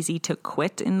be easy to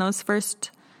quit in those first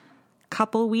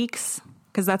couple weeks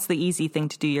because that's the easy thing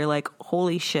to do. You're like,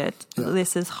 holy shit,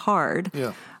 this is hard.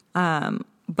 Yeah.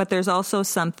 But there's also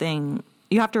something,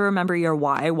 you have to remember your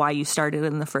why you started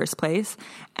in the first place.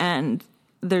 And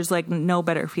there's like no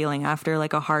better feeling after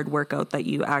like a hard workout that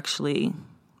you actually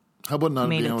How about not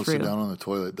being made it able to sit through. down on the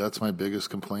toilet? That's my biggest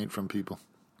complaint from people.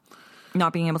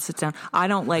 Not being able to sit down. I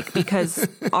don't like, because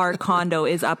our condo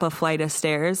is up a flight of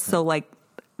stairs. So like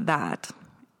that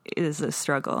is a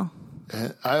struggle.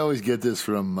 I always get this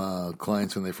from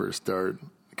clients when they first start,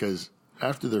 because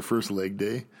after their first leg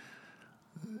day,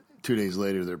 2 days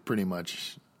later, they're pretty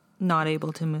much Not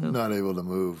able to move. not able to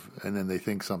move, and then they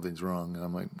think something's wrong. And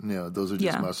I'm like, no, those are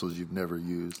just muscles you've never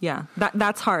used. Yeah,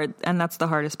 that's hard, and that's the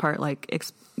hardest part. Like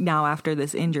now after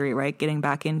this injury, right, getting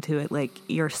back into it, like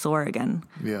you're sore again.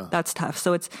 Yeah. That's tough.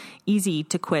 So it's easy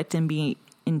to quit and be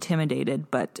intimidated,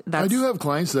 but that's I do have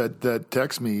clients that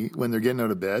text me when they're getting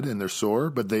out of bed and they're sore,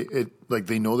 but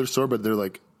they know they're sore, but they're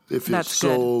like, it feels That's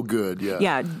so good. Yeah.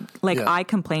 Yeah, like Yeah. I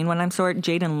complain when I'm sore.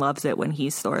 Jaden loves it when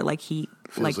he's sore. Like he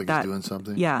Feels like that. he's doing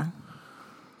something. Yeah.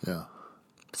 Yeah.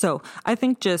 So I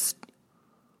think just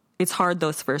it's hard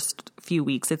those first few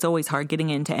weeks. It's always hard getting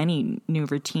into any new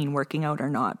routine, working out or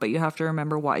not. But you have to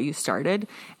remember why you started,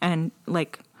 and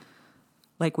like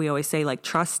we always say, like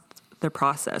trust the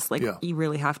process. Like you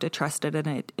really have to trust it,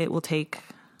 and it will take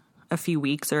a few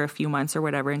weeks or a few months or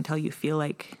whatever until you feel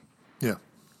like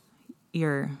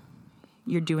you're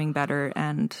doing better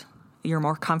and you're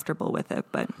more comfortable with it.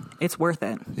 But it's worth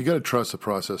it. You got to trust the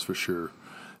process for sure.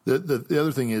 The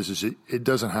other thing is it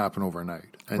doesn't happen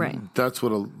overnight, and Right. that's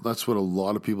what a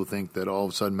lot of people think, that all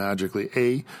of a sudden magically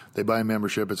A, they buy a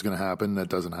membership, it's going to happen. That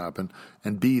doesn't happen,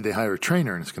 and B, they hire a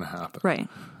trainer and it's going to happen. Right.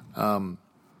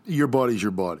 Your body's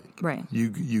your body. Right.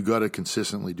 You got to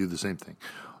consistently do the same thing.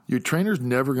 Your trainer's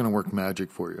never going to work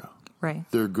magic for you. Right.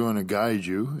 They're going to guide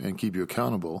you and keep you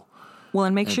accountable. Well,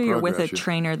 and make and sure you're with a progress you.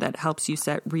 trainer that helps you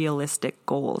set realistic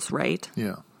goals, right?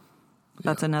 Yeah.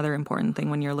 That's another important thing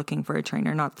when you're looking for a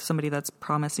trainer, not somebody that's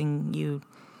promising you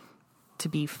to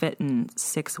be fit in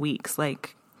 6 weeks.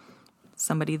 Like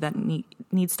somebody that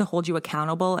needs to hold you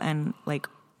accountable and like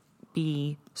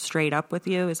be straight up with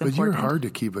you is But important. you're hard to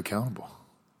keep accountable.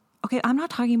 Okay, I'm not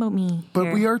talking about me. But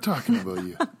here. we are talking about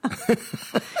you.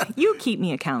 You keep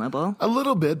me accountable. A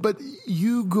little bit, but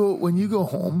when you go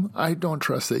home, I don't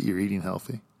trust that you're eating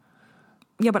healthy.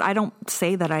 Yeah, but I don't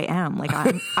say that I am. Like,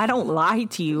 I don't lie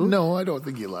to you. No, I don't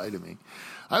think you lie to me.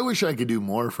 I wish I could do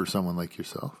more for someone like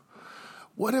yourself.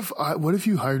 What if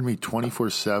you hired me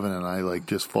 24/7 and I like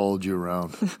just followed you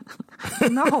around?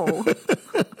 No.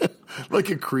 Like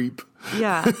a creep.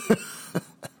 Yeah.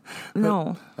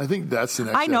 No. I think that's the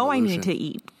next I know evolution. I need to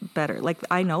eat better. Like,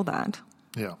 I know that.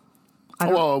 Yeah.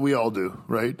 Well, we all do,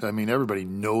 right? I mean, everybody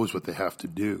knows what they have to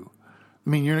do. I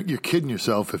mean, you're kidding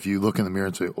yourself if you look in the mirror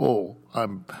and say, "Oh,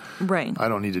 Right. I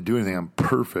don't need to do anything. I'm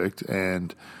perfect."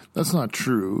 And that's not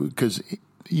true, because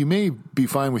you may be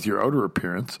fine with your outer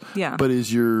appearance, Yeah. but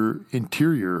is your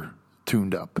interior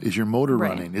tuned up? Is your motor Right.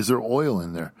 running? Is there oil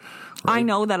in there? Right? I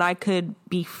know that I could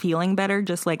be feeling better,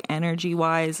 just like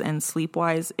energy-wise and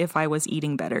sleep-wise, if I was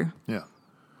eating better Yeah.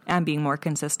 and being more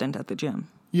consistent at the gym.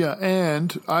 Yeah,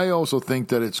 and I also think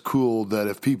that it's cool that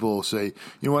if people say,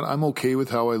 "You know what, I'm okay with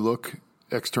how I look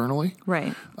externally,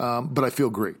 Right. but I feel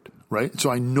great," right? So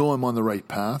I know I'm on the right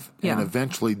path, and Yeah.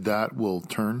 eventually that will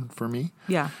turn for me.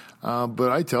 Yeah.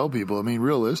 But I tell people, I mean,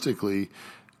 realistically,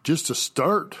 just to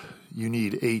start, you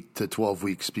need 8 to 12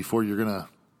 weeks before you're going to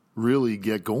really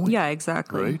get going. Yeah,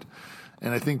 exactly. Right?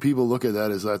 And I think people look at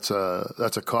that as that's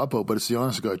a cop-out, but it's the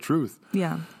honest to God truth.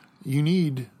 Yeah. You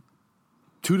need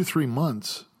 2 to 3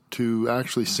 months to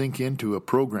actually sink into a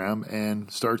program and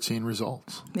start seeing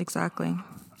results. Exactly.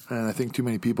 And I think too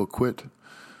many people quit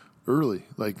early.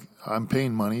 Like, I'm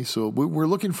paying money, so we're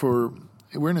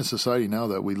in a society now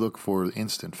that we look for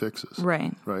instant fixes.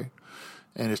 Right. Right?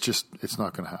 And it's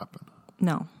not going to happen.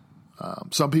 No.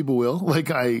 Some people will. Like,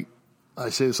 I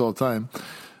say this all the time.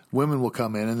 Women will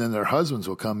come in, and then their husbands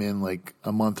will come in like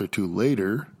a month or two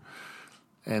later,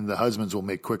 and the husbands will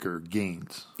make quicker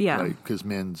gains. Yeah. Right? Because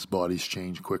men's bodies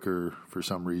change quicker for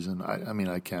some reason. I mean,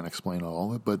 I can't explain all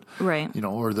of it, but, Right.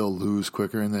 or they'll lose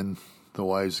quicker, and then the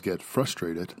wives get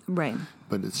frustrated. Right.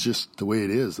 But it's just the way it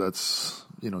is. That's,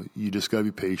 you just got to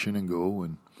be patient and go.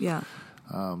 And Yeah.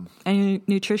 And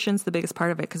nutrition's the biggest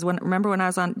part of it. Because remember when I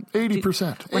was on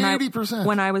 80%. 80%.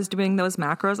 When I was doing those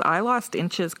macros, I lost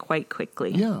inches quite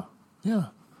quickly. Yeah. Yeah.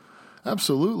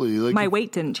 Absolutely. Like, My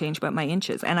weight didn't change, but my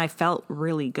inches, and I felt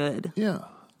really good. yeah.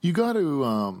 You got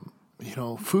to,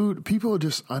 food, people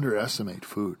just underestimate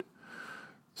food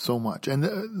so much. And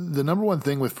the number one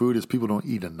thing with food is people don't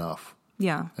eat enough,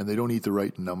 Yeah. and they don't eat the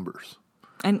right numbers.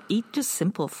 And eat just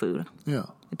simple food. Yeah.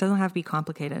 It doesn't have to be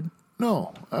complicated.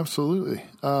 No, absolutely.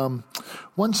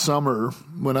 One summer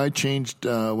when I changed,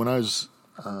 when I was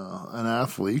an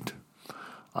athlete,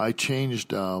 I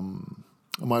changed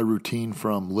my routine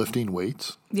from lifting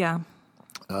weights Yeah.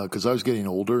 because I was getting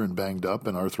older and banged up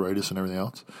and arthritis and everything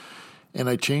else. And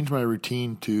I changed my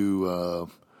routine to,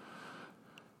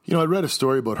 I read a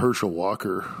story about Herschel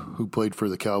Walker, who played for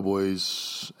the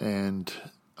Cowboys, and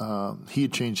he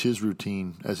had changed his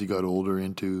routine as he got older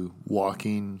into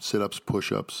walking, sit-ups,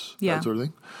 push-ups, Yeah. that sort of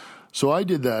thing. So I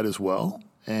did that as well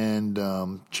and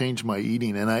changed my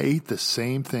eating, and I ate the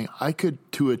same thing. I could,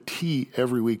 to a T,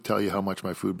 every week tell you how much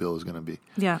my food bill is going to be.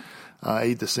 Yeah. I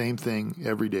ate the same thing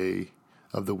every day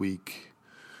of the week,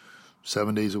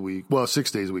 7 days a week. Well,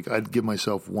 6 days a week. I'd give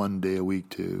myself 1 day a week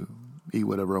to eat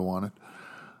whatever I wanted.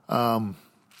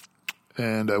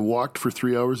 And I walked for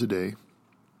 3 hours a day,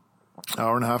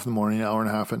 hour and a half in the morning, hour and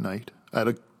a half at night, at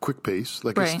a quick pace,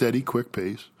 like a Right. steady, quick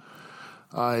pace.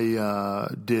 I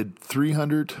did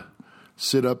 300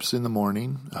 sit-ups in the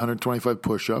morning, 125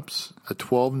 push-ups. At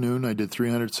 12 noon, I did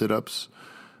 300 sit-ups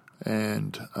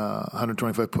and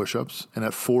 125 push-ups. And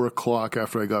at 4 o'clock,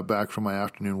 after I got back from my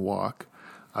afternoon walk,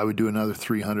 I would do another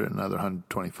 300 and another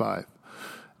 125.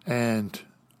 And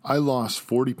I lost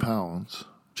 40 pounds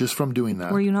just from doing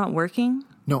that. Were you not working?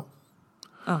 No,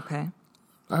 Okay.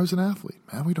 I was an athlete,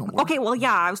 man. We don't work. Okay, well,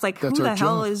 yeah, I was like, That's who our the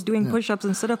hell job. is doing Yeah. push-ups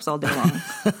and sit-ups all day long?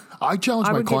 I challenge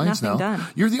I my would get clients now. nothing done.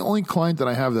 You're the only client that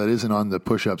I have that isn't on the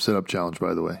push-up, sit-up challenge,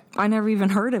 by the way, I never even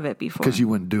heard of it before. because you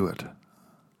wouldn't do it.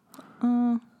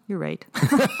 You're right.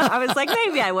 I was like,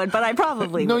 maybe I would, but I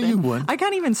probably No, wouldn't. you wouldn't. I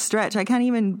can't even stretch. I can't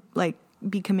even,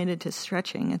 be committed to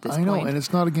stretching at this I know, point. and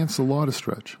it's not against the law to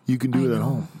stretch. You can do I it at know.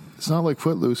 home. It's not like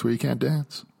Footloose where you can't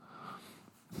dance.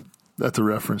 That's a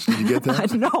reference. Did you get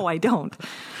that? No, I don't.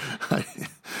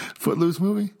 Footloose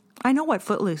movie? I know what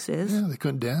Footloose is. Yeah, they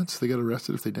couldn't dance. They got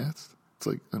arrested if they danced. It's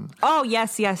like, Oh,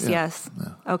 yes.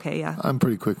 Okay, yeah. I'm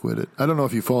pretty quick with it. I don't know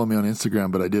if you follow me on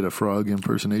Instagram, but I did a frog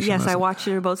impersonation. Yes, I last- watched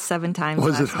it about 7 times.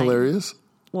 Was it last night. hilarious?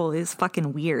 Well, it's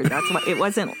fucking weird. That's why it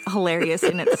wasn't hilarious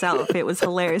in itself. It was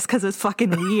hilarious because it's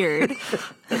fucking weird.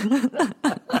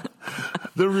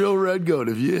 The real red goat.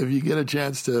 If you get a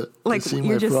chance to Like see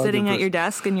you're my just frog sitting in at your person.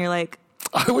 desk and you're like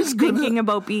I was thinking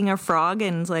about being a frog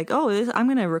and it's like, oh, I'm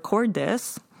going to record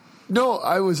this. No,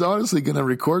 I was honestly going to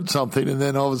record something, and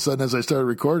then all of a sudden, as I started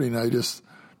recording, I just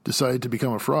decided to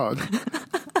become a frog.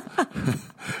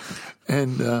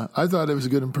 And I thought it was a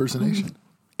good impersonation.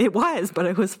 It was, but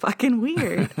it was fucking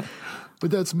weird.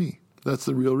 But that's me. That's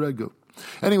the real red goat.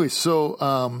 Anyway, so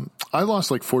I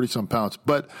lost like 40-some pounds.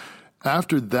 But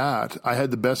after that, I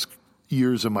had the best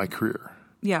years of my career.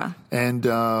 Yeah. And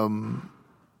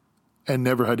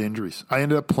never had injuries. I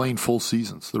ended up playing full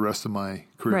seasons the rest of my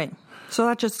career. Right. So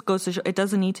that just goes to show it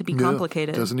doesn't need to be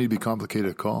complicated. It doesn't need to be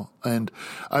complicated at all. And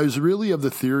I was really of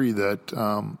the theory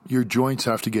that your joints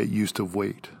have to get used to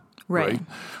weight. Right.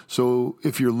 So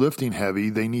if you're lifting heavy,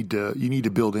 you need to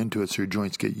build into it so your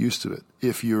joints get used to it.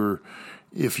 If you're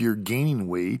gaining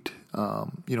weight,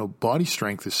 body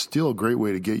strength is still a great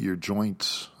way to get your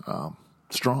joints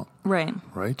strong. Right.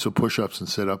 Right. So push-ups and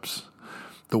sit-ups.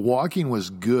 The walking was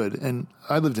good, and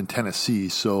I lived in Tennessee,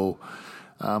 so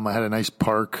I had a nice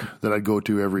park that I'd go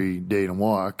to every day and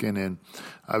walk, and then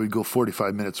I would go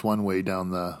 45 minutes one way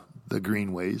down the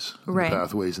greenways, right. the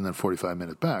pathways, and then 45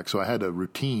 minutes back. So I had a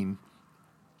routine,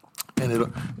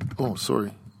 and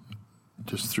sorry,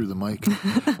 just threw the mic.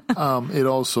 It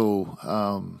also,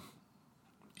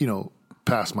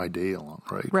 passed my day along,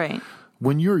 right? Right.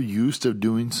 When you're used to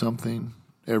doing something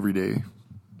every day,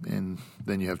 and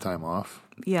then you have time off,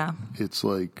 yeah, it's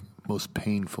like most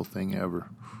painful thing ever.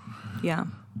 Yeah.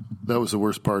 That was the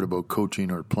worst part about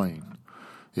coaching or playing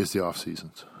is the off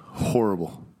seasons.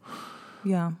 Horrible.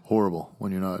 Yeah. Horrible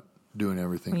when you're not doing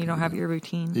everything. When you don't have your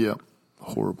routine. Yeah.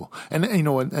 Horrible. And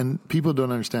and people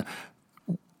don't understand.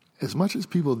 As much as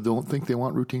people don't think they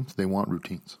want routines, they want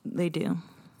routines. They do.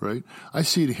 Right? I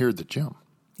see it here at the gym.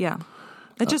 Yeah.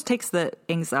 It just takes the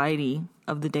anxiety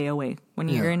of the day away when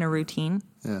you're in a routine.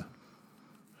 Yeah.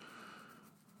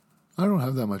 I don't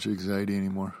have that much anxiety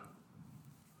anymore.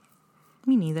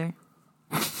 Me neither.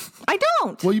 I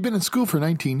don't. Well, you've been in school for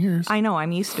 19 years. I know.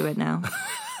 I'm used to it now.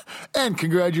 And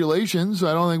congratulations.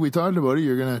 I don't think we talked about it.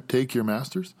 You're going to take your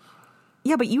master's.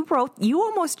 Yeah, but you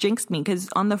almost jinxed me because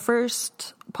on the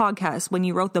first podcast, when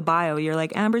you wrote the bio, you're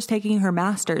like, Amber's taking her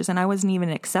master's, and I wasn't even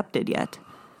accepted yet.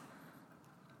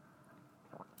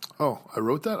 Oh, I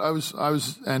wrote that? I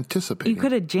was anticipating. You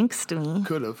could have jinxed me.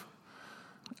 Could have.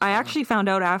 I actually found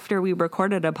out after we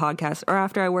recorded a podcast or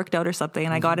after I worked out or something,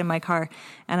 and I got in my car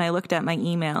and I looked at my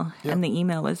email and the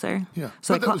email was there. Yeah,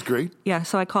 so that was great. Yeah,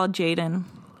 so I called Jaden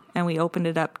and we opened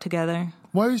it up together.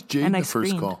 Why was Jaden the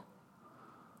first call?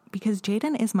 Because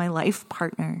Jaden is my life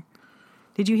partner.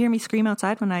 Did you hear me scream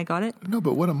outside when I got it? No,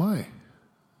 but what am I?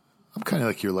 I'm kind of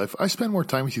like your life. I spend more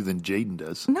time with you than Jaden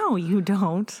does. No, you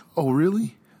don't. Oh,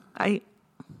 really? I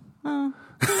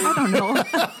don't know.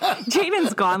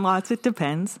 Jaden's gone lots. It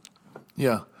depends.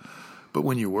 Yeah. But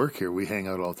when you work here, we hang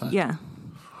out all the time. Yeah.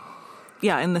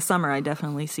 Yeah, in the summer, I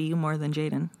definitely see you more than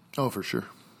Jaden. Oh, for sure.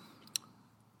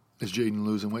 Is Jaden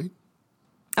losing weight?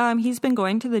 He's been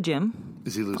going to the gym.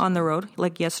 Is he losing on the road?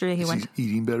 Like yesterday, he went. He's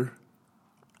eating better?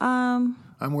 I'm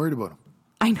worried about him.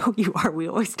 I know you are. We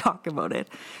always talk about it.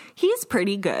 He's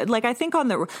pretty good. Like, I think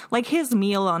his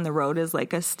meal on the road is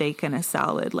like a steak and a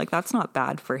salad. Like, that's not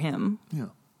bad for him. Yeah.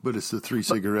 But it's the 3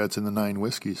 cigarettes and the 9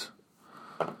 whiskeys.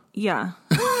 Yeah.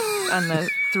 And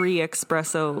the 3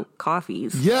 espresso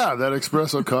coffees. Yeah, that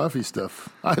espresso coffee stuff.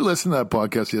 I listened to that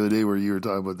podcast the other day where you were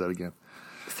talking about that again.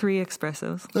 3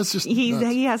 espressos. That's just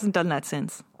he hasn't done that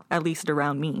since, at least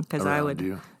around me, because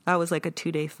that was like a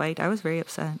 2-day fight. I was very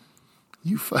upset.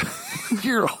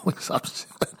 You're always upset.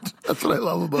 That's what I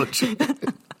love about you.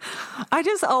 I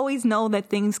just always know that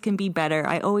things can be better.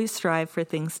 I always strive for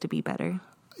things to be better.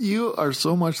 You are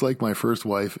so much like my first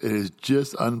wife. It is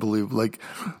just unbelievable. Like,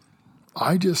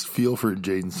 I just feel for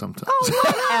Jaden sometimes. Oh,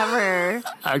 whatever.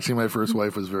 Actually, my first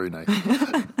wife was very nice.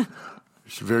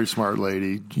 She's a very smart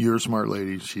lady. You're a smart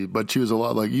lady. But she was a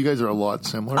lot like, you guys are a lot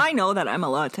similar. I know that I'm a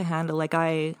lot to handle. Like,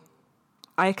 I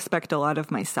expect a lot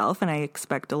of myself and I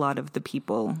expect a lot of the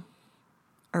people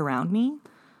around me.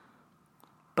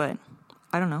 But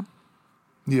I don't know.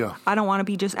 Yeah. I don't want to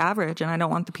be just average, and I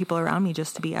don't want the people around me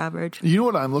just to be average. You know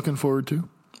what I'm looking forward to?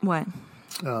 What?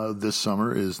 This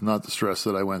summer is not the stress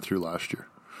that I went through last year.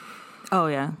 Oh,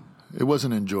 yeah. It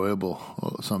wasn't enjoyable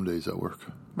some days at work.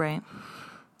 Right.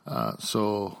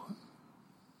 So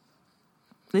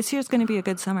this year's going to be a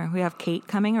good summer. We have Kate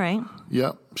coming, right?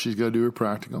 Yeah, she's got to do her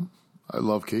practicum. I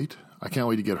love Kate. I can't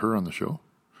wait to get her on the show.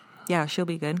 Yeah, she'll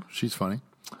be good. She's funny.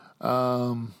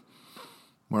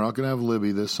 We're not going to have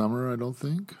Libby this summer, I don't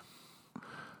think.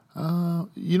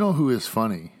 You know who is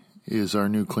funny is our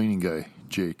new cleaning guy,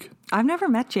 Jake. I've never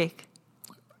met Jake.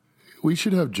 We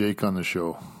should have Jake on the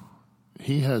show.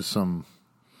 He has some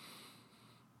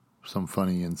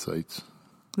funny insights.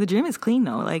 The gym is clean,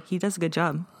 though. Like, he does a good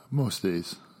job. Most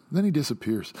days. Then he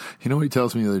disappears. You know what he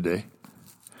tells me the other day?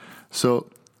 So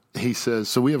he says,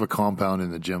 so we have a compound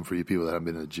in the gym for you people that haven't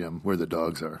been in the gym where the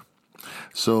dogs are.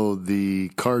 So the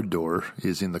car door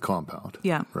is in the compound.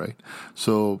 Yeah. Right?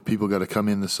 So people got to come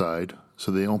in the side.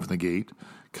 So they open the gate,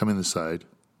 come in the side,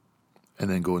 and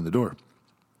then go in the door.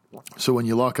 So when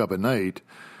you lock up at night,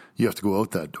 you have to go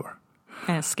out that door.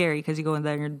 And it's scary because you go in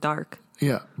there and you're dark.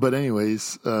 Yeah. But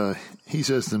anyways, he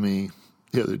says to me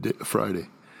the other day, Friday,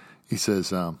 he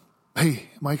says, hey,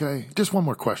 Mike, just one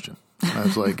more question. And I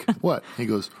was like, what? He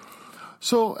goes,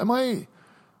 so am I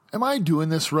doing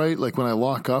this right? Like when I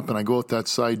lock up and I go out that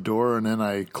side door and then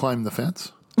I climb the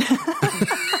fence? He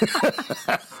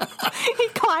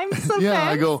climbs the fence? Yeah,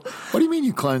 I go, what do you mean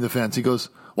you climb the fence? He goes,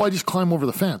 well, I just climb over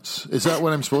the fence. Is that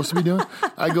what I'm supposed to be doing?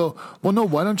 I go, well, no,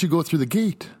 why don't you go through the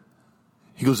gate?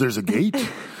 He goes, there's a gate?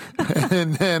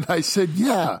 And then I said,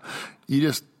 yeah, you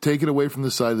just take it away from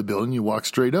the side of the building, you walk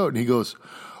straight out. And he goes,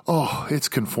 oh, it's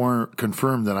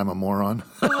confirmed that I'm a moron.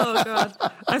 Oh, God.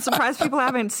 I'm surprised people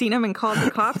haven't seen him and called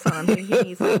the cops on him.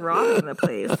 He's like rocking the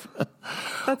place.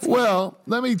 Well,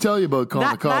 let me tell you about calling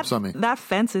the cops on me. That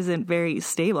fence isn't very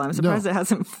stable. I'm surprised it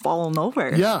hasn't fallen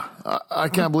over. Yeah, I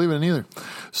can't believe it either.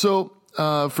 So,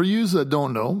 for you that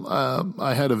don't know,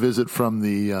 I had a visit from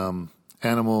the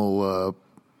animal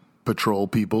patrol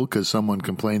people because someone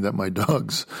complained that my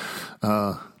dogs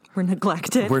were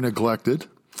neglected.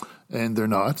 And they're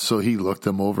not. So he looked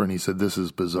them over and he said, this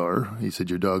is bizarre. He said,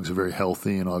 your dogs are very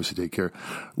healthy and obviously take care.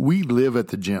 We live at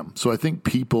the gym. So I think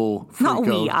people freak out. Not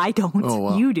me. I don't. Oh,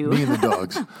 well, you do. Me and the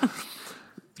dogs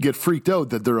get freaked out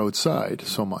that they're outside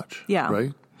so much. Yeah.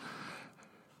 Right?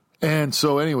 And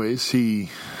so anyways,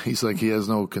 he's like, he has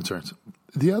no concerns.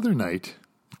 The other night,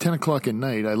 10 o'clock at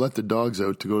night, I let the dogs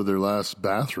out to go to their last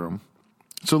bathroom.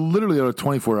 So literally out of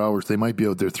 24 hours, they might be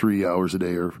out there 3 hours a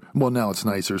day or, well, now it's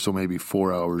nicer, so maybe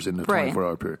 4 hours in the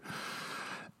 24-hour period.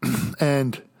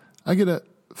 And I get a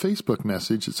Facebook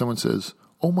message that someone says,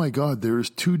 oh, my God,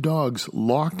 there's 2 dogs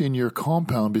locked in your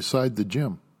compound beside the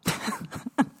gym.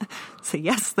 So,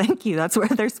 yes, thank you. That's where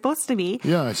they're supposed to be.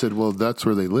 Yeah, I said, well, that's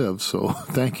where they live, so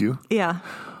thank you. Yeah.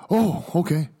 Oh,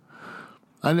 okay.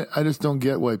 I just don't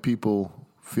get why people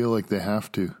feel like they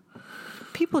have to.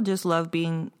 People just love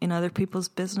being in other people's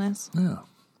business. Yeah,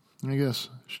 I guess.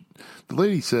 The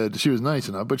lady said, she was nice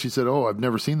enough, but she said, oh, I've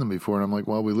never seen them before. And I'm like,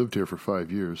 well, we lived here for 5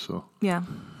 years, so. Yeah.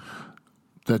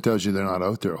 That tells you they're not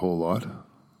out there a whole lot.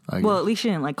 Well, at least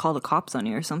you didn't, call the cops on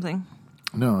you or something.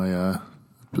 No,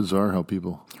 bizarre how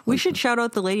people. We should shout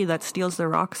out the lady that steals the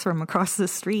rocks from across the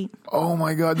street. Oh,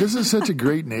 my God. This is such a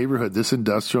great neighborhood, this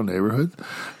industrial neighborhood.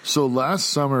 So last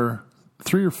summer,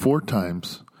 3 or 4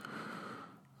 times,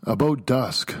 about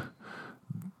dusk,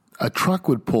 a truck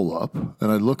would pull up,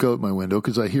 and I'd look out my window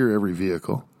because I hear every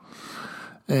vehicle,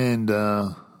 and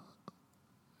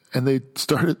they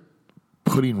started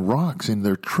putting rocks in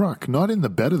their truck, not in the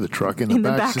bed of the truck, in the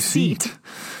back seat.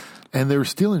 And they were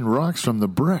stealing rocks from the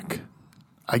brick,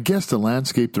 I guess, to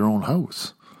landscape their own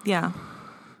house. Yeah.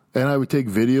 And I would take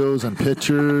videos and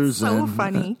pictures. So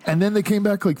funny. And then they came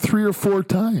back 3 or 4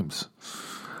 times.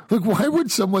 Look, why would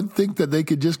someone think that they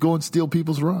could just go and steal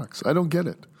people's rocks? I don't get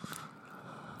it.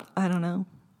 I don't know.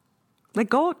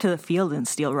 Go out to the field and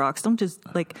steal rocks. Don't just,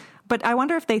 but I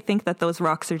wonder if they think that those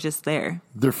rocks are just there.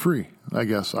 They're free, I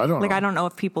guess. I don't know. I don't know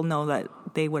if people know that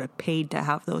they would have paid to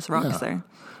have those rocks there.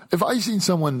 If I seen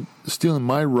someone stealing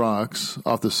my rocks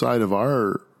off the side of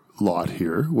our lot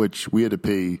here, which we had to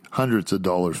pay hundreds of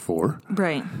dollars for.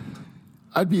 Right.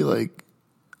 I'd be like,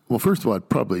 well, first of all, I'd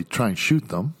probably try and shoot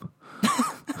them.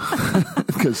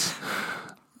 Because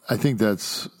I think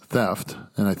that's theft,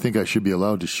 and I think I should be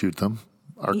allowed to shoot them.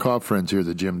 Our cop friends here at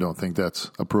the gym don't think that's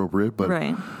appropriate, but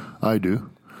right. I do.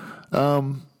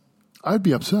 I'd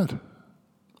be upset.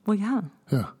 Well, yeah.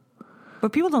 Yeah.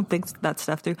 But people don't think that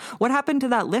stuff through. What happened to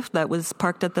that lift that was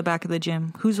parked at the back of the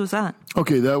gym? Whose was that?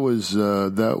 Okay, that was,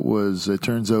 it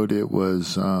turns out it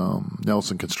was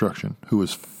Nelson Construction, who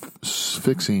was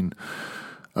fixing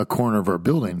a corner of our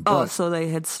building. But, so they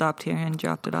had stopped here and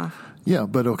dropped it off. Yeah,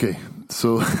 but okay.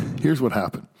 So here's what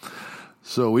happened.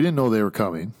 So we didn't know they were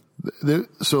coming.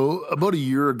 So about a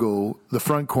year ago, the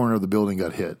front corner of the building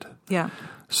got hit. Yeah.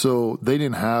 So they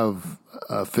didn't have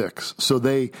a fix. So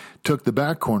they took the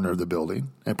back corner of the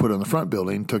building and put it on the front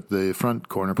building, took the front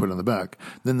corner, put it on the back.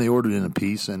 Then they ordered in a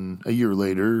piece, and a year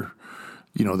later,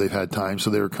 they've had time, so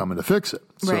they were coming to fix it.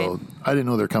 So right. I didn't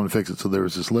know they were coming to fix it, so there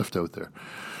was this lift out there.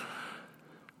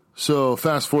 So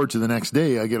fast forward to the next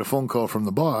day, I get a phone call from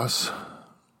the boss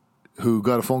who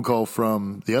got a phone call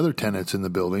from the other tenants in the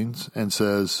buildings and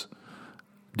says,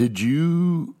 are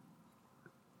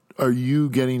you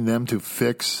getting them to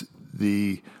fix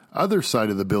the other side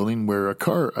of the building where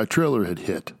a trailer had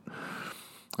hit?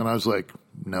 And I was like,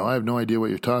 no, I have no idea what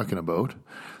you're talking about.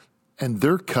 And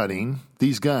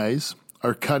these guys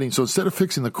are cutting. So instead of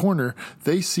fixing the corner,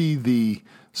 they see the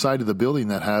side of the building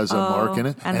that has a mark in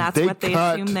it. And that's what they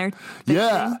assume they're fixing?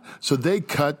 Yeah. So they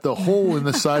cut the hole in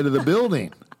the side of the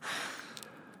building.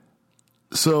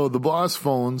 So the boss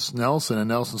phones Nelson, and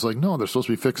Nelson's like, no, they're supposed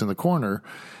to be fixing the corner.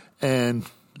 And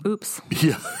oops.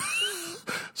 Yeah.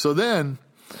 So then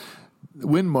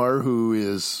Winmar, who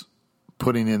was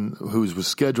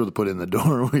scheduled to put in the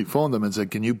door, we phoned them and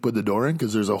said, can you put the door in?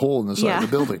 Because there's a hole in the side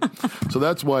of the building. So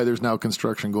that's why there's now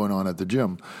construction going on at the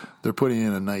gym. They're putting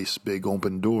in a nice big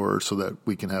open door so that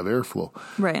we can have airflow.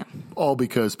 Right. All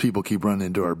because people keep running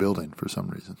into our building for some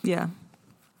reason. Yeah.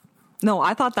 No,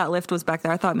 I thought that lift was back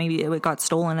there. I thought maybe it got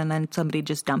stolen and then somebody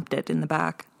just dumped it in the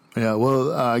back. Yeah,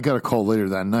 well, I got a call later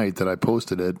that night that I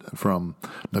posted it from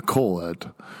Nicole at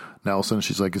Nelson.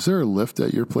 She's like, is there a lift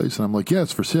at your place? And I'm like, yeah,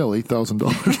 it's for sale, $8,000.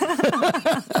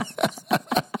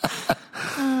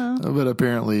 But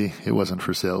apparently it wasn't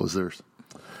for sale. It was theirs.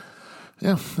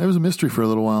 Yeah, it was a mystery for a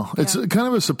little while. Yeah. It's kind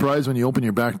of a surprise when you open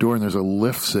your back door and there's a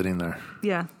lift sitting there.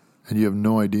 Yeah. And you have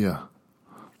no idea.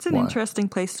 It's an interesting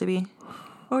place to be.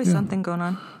 Always something going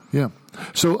on. Yeah.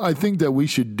 So I think that we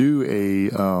should do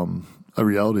a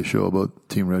reality show about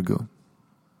Team Red Goat.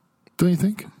 Don't you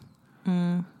think?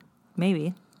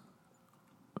 Maybe.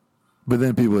 But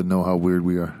then people would know how weird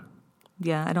we are.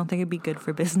 Yeah, I don't think it'd be good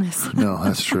for business. No,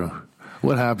 that's true.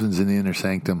 What happens in the inner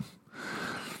sanctum?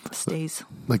 Stays.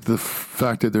 Like the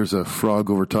fact that there's a frog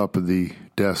over top of the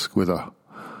desk with a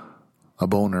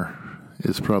boner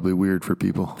is probably weird for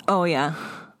people. Oh, yeah.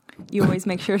 You always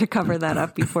make sure to cover that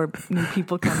up before new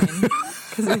people come in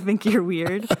because they think you're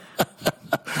weird.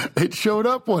 It showed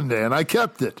up one day and I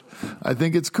kept it. I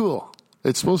think it's cool.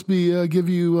 It's supposed to be give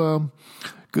you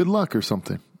good luck or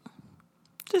something.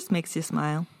 Just makes you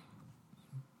smile.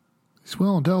 He's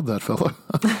well endowed, that fella.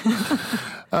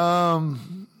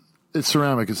 It's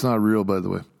ceramic. It's not real, by the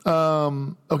way.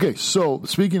 Okay, so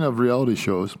speaking of reality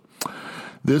shows,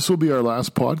 this will be our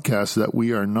last podcast that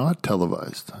we are not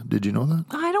televised. Did you know that?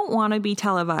 I don't want to be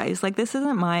televised. Like, this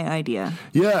isn't my idea.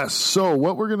 Yes. So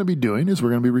what we're going to be doing is we're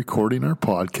going to be recording our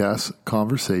podcast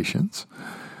conversations.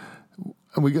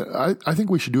 And I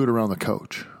think we should do it around the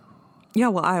couch. Yeah,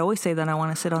 well, I always say that I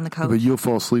want to sit on the couch. But you'll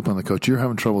fall asleep on the couch. You're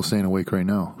having trouble staying awake right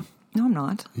now. No, I'm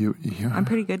not. I'm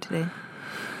pretty good today.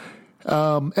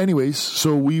 Anyways,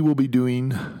 so we will be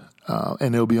doing,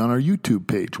 and it'll be on our YouTube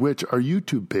page, which our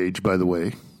YouTube page, by the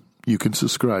way, you can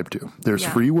subscribe to. There's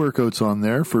free workouts on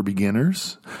there for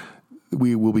beginners.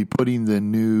 We will be putting the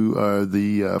new,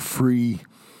 free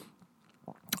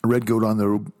Red Goat on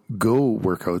the Go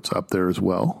workouts up there as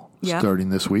well, starting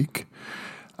this week.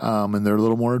 And they're a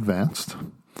little more advanced.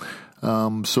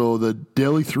 So the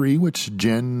Daily 3, which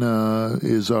Jen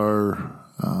is our,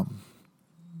 I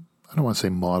don't want to say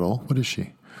model. What is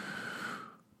she?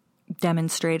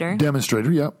 Demonstrator,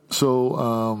 yeah.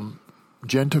 So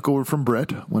Jen took over from Britt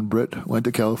when Britt went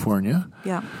to California.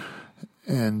 Yeah.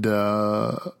 And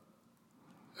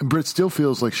Britt still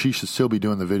feels like she should still be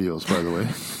doing the videos, by the way.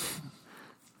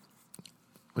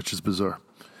 Which is bizarre.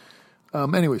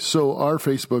 Anyway, so our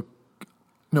Facebook...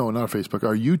 No, not Facebook.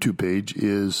 Our YouTube page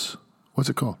is, what's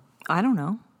it called? I don't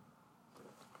know.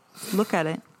 Look at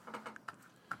it.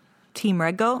 Team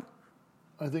Red Goat?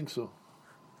 I think so.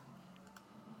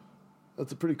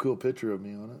 That's a pretty cool picture of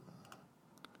me on it.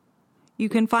 You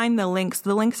can find the links.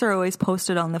 The links are always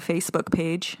posted on the Facebook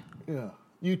page. Yeah.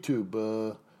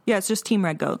 YouTube. Yeah, it's just Team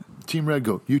Red Goat. Team Red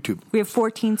Goat, YouTube. We have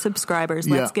 14 subscribers.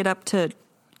 Let's get up to...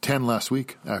 10 last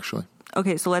week, actually.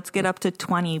 Okay, so let's get up to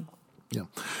 20. Yeah.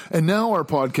 And now our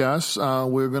podcasts,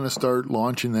 we're going to start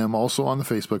launching them also on the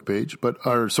Facebook page,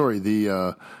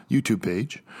 the YouTube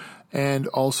page, and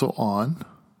also on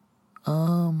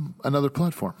another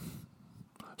platform.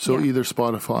 So either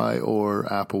Spotify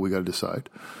or Apple, we got to decide,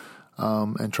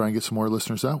 and try and get some more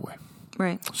listeners that way.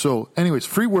 Right. So anyways,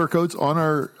 free workouts on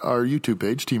our YouTube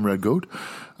page, Team Red Goat.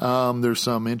 There's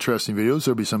some interesting videos.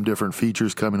 There'll be some different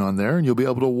features coming on there, and you'll be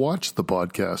able to watch the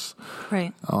podcast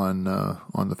on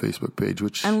the Facebook page.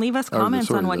 And leave us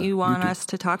comments on what you want us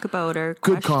to talk about or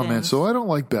good questions. Comments. So I don't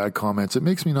like bad comments. It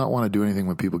makes me not want to do anything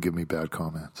when people give me bad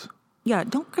comments. Yeah,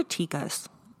 don't critique us.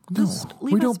 No,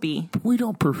 leave us be. We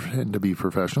don't pretend to be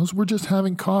professionals. We're just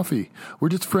having coffee. We're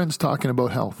just friends talking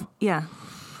about health. Yeah.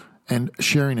 And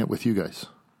sharing it with you guys.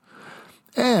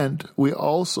 And we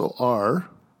also are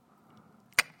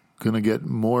going to get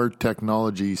more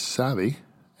technology savvy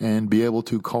and be able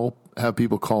to have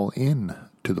people call in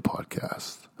to the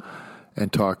podcast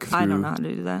and talk through. I don't know how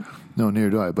to do that. No, neither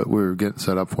do I, but we're getting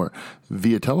set up for it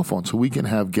via telephone so we can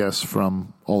have guests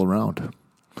from all around.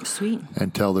 Sweet.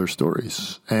 And tell their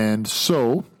stories. And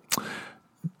so,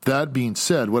 that being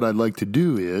said, what I'd like to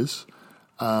do is,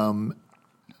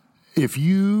 if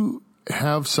you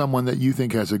have someone that you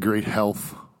think has a great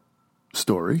health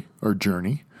story or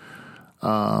journey,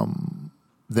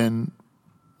 then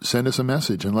send us a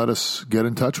message and let us get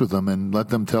in touch with them and let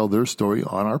them tell their story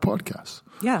on our podcast.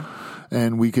 Yeah.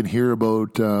 And we can hear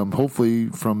about, hopefully,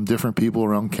 from different people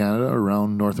around Canada,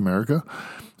 around North America,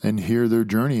 and hear their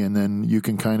journey. And then you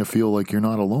can kind of feel like you're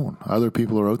not alone. Other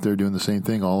people are out there doing the same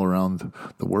thing all around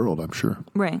the world, I'm sure.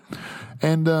 Right.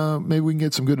 And maybe we can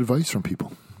get some good advice from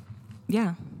people.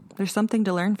 Yeah. There's something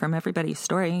to learn from everybody's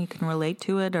story. You can relate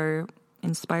to it or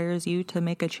inspires you to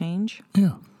make a change.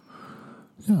 Yeah.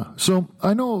 Yeah. So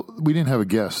I know we didn't have a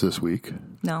guest this week.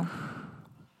 No.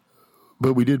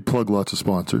 But we did plug lots of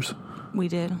sponsors. We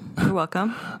did. You're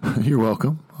welcome. You're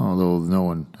welcome. Although no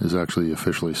one has actually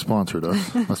officially sponsored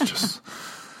us. Let's just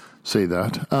say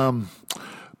that.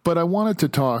 But I wanted to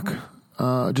talk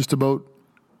just about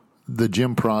the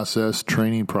gym process,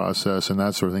 training process, and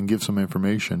that sort of thing, give some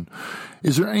information.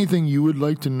 Is there anything you would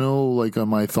like to know, like on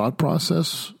my thought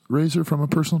process, Razor, from a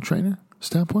personal trainer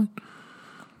standpoint?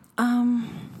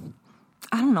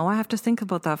 I don't know. I have to think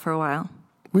about that for a while.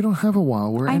 We don't have a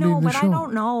while. We're ending the show. I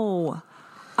don't know.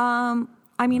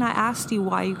 I mean, I asked you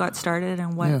why you got started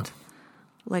and what. Yeah.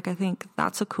 Like, I think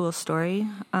that's a cool story.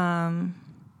 I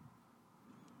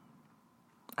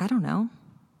don't know.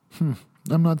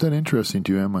 I'm not that interesting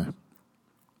to you, am I?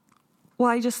 Well,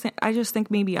 I just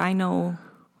think maybe I know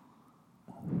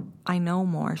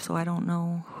more, so I don't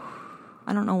know.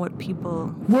 I don't know what people.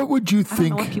 What would you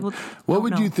think? What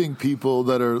would you think people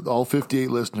that are all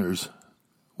 58 listeners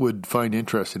would find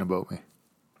interesting about me?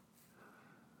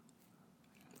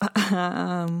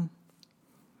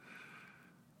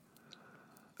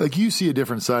 Like, you see a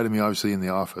different side of me, obviously, in the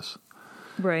office.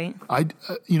 Right.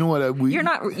 You know what? You're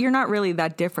not really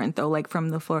that different though. Like from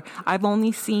the floor, I've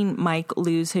only seen Mike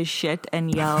lose his shit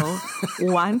and yell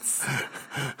once.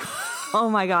 Oh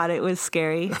my God, it was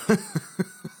scary.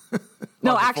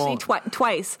 No, actually,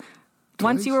 twice.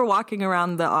 Once you were walking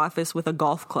around the office with a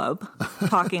golf club,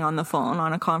 talking on the phone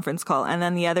on a conference call, and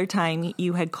then the other time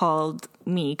you had called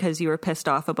me because you were pissed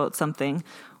off about something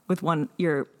with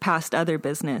your past other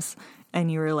business,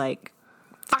 and you were like,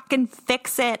 fucking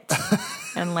fix it.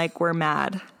 And like, we're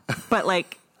mad. But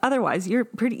like, otherwise you're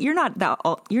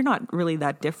not really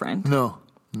that different. No.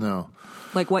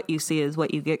 Like, what you see is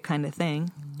what you get kind of thing.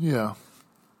 Yeah,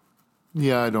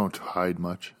 I don't hide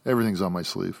much. Everything's on my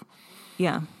sleeve.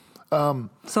 Yeah.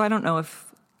 So I don't know if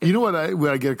you know what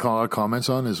I get a lot of comments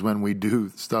on is when we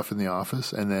do stuff in the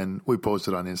office and then we post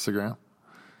it on Instagram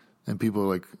and people are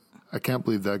like, I can't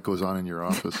believe that goes on in your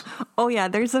office. Oh yeah,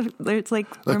 there's like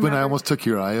when I almost took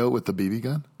your eye out with the BB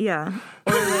gun. Yeah,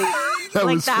 or like that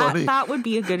was funny. That would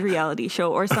be a good reality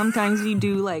show. Or sometimes you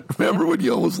do like. Remember when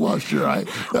you almost lost your eye?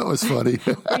 That was funny.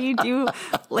 Or you do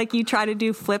like you try to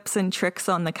do flips and tricks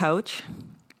on the couch.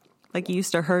 Like you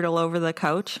used to hurdle over the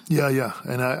couch. Yeah,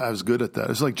 and I was good at that.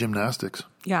 It's like gymnastics.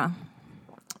 Yeah.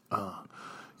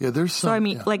 Yeah, there's some. So I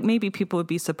mean, like maybe people would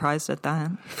be surprised at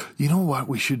that. You know what?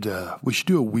 We should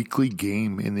do a weekly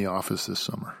game in the office this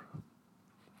summer.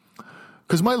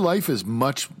 Because my life is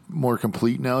much more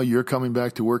complete now. You're coming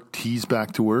back to work. T's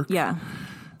back to work. Yeah.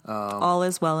 All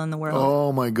is well in the world.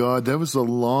 Oh my God, that was the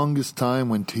longest time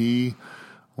when T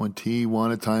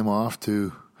wanted time off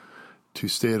to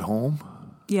stay at home.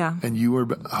 Yeah. And you were.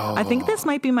 Oh. I think this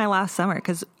might be my last summer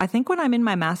because I think when I'm in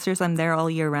my master's, I'm there all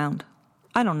year round.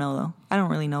 I don't know, though. I don't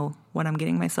really know what I'm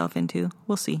getting myself into.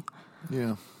 We'll see.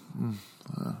 Yeah.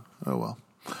 Oh, well.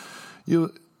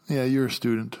 You're a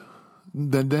student.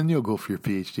 Then you'll go for your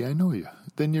PhD. I know you.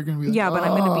 Then you're going to be like, yeah, but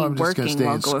I'm going to be working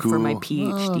while going for my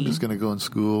PhD. Oh, I'm just going to go in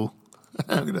school.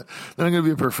 Then I'm going to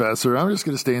be a professor. I'm just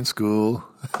going to stay in school.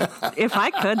 If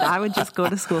I could, I would just go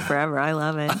to school forever. I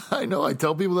love it. I know. I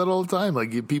tell people that all the time.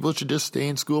 Like, people should just stay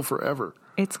in school forever.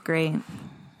 It's great.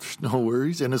 There's no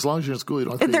worries. And as long as you're in school, you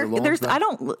don't have to take your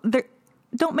loans.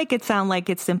 Don't make it sound like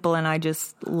it's simple and I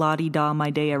just la-di-da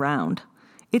my day around.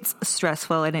 It's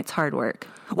stressful and it's hard work.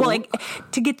 Well, like,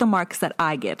 to get the marks that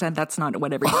I get, and that's not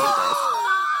what everybody does.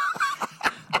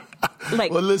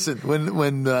 Like, well, listen,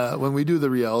 when we do the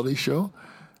reality show,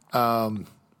 they're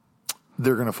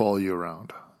going to follow you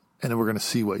around, and then we're going to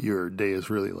see what your day is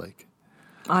really like.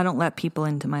 I don't let people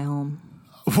into my home.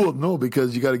 Well, no,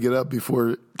 because you got to get up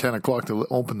before 10 o'clock to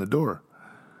open the door.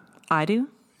 I do?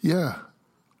 Yeah.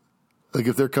 Like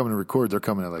if they're coming to record, they're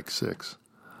coming at like 6.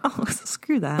 Oh,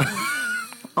 screw that.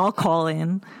 I'll call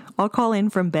in. I'll call in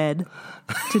from bed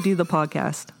to do the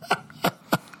podcast.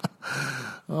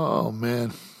 Oh,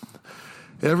 man.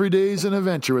 Every day's an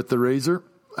adventure with the Razor.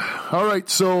 All right.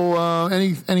 So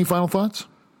any final thoughts?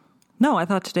 No, I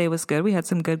thought today was good. We had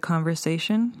some good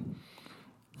conversation.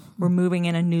 We're moving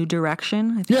in a new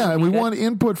direction. I think Yeah, and we good. want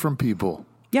input from people.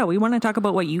 Yeah, we want to talk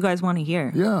about what you guys want to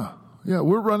hear. Yeah. Yeah,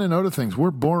 we're running out of things.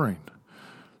 We're boring.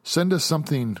 Send us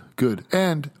something good.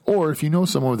 Or if you know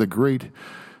someone with a great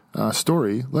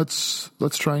story, let's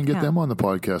try and get them on the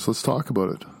podcast. Let's talk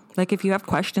about it. Like if you have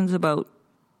questions about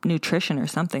nutrition or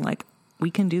something, like we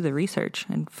can do the research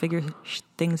and figure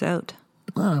things out.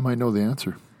 I might know the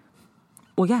answer.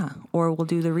 Well, yeah, or we'll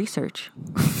do the research.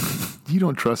 You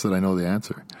don't trust that I know the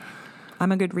answer.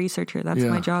 I'm a good researcher. That's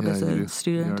my job as a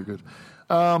student. You are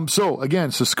good. So,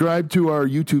 again, subscribe to our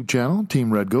YouTube channel,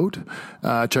 Team Red Goat.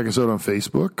 Check us out on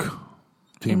Facebook.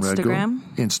 Team Instagram.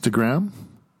 Red Goat. Instagram.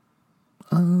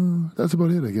 That's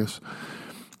about it, I guess.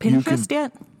 Pinterest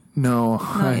yet? No,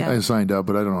 yet. I signed up,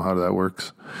 but I don't know how that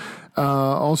works.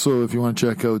 Also, if you want to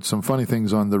check out some funny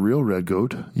things on The Real Red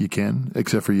Goat, you can,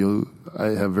 except for you.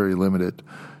 I have very limited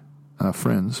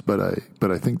friends, but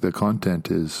I think the content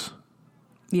is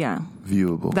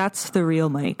viewable. That's the real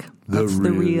Mike. That's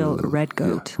the real Red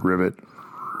Goat. Yeah. Ribbit.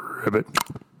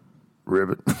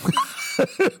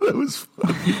 That was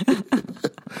funny.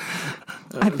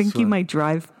 I think you might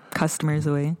drive customers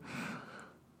away.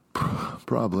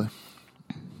 Probably.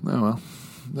 Oh, well.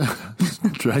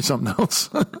 Try something else.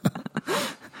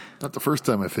 Not the first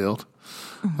time I failed.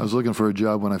 I was looking for a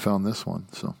job when I found this one.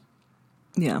 So,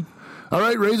 yeah. All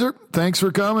right, Razor. Thanks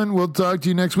for coming. We'll talk to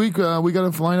you next week. We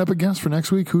got to line up a guest for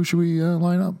next week. Who should we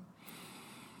line up?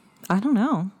 I don't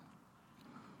know.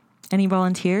 Any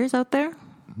volunteers out there?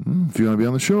 If you want to be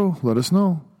on the show, let us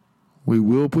know. We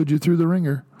will put you through the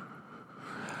ringer.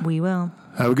 We will.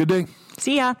 Have a good day.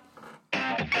 See ya.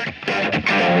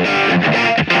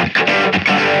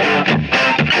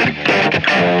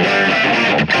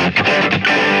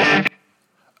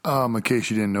 In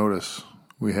case you didn't notice,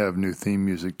 we have new theme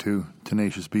music too.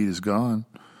 Tenacious Beat is gone.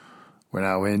 We're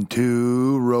now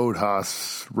into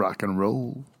Roadhouse rock and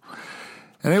roll.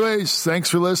 Anyways, thanks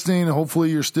for listening. Hopefully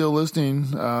you're still listening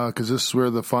because this is where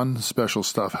the fun, special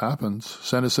stuff happens.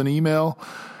 Send us an email.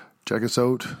 Check us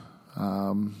out.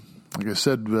 Like I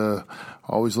said,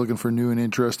 always looking for new and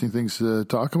interesting things to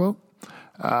talk about.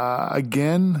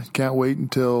 Again, can't wait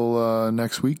until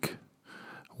next week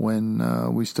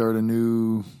when we start a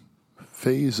new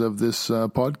phase of this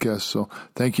podcast. So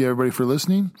thank you, everybody, for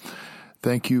listening.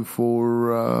 Thank you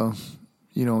for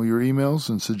your emails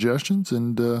and suggestions,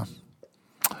 and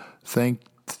thank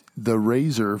the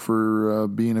Razor for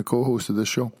being a co-host of this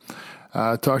show.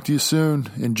 Talk to you soon.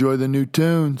 Enjoy the new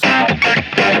tunes.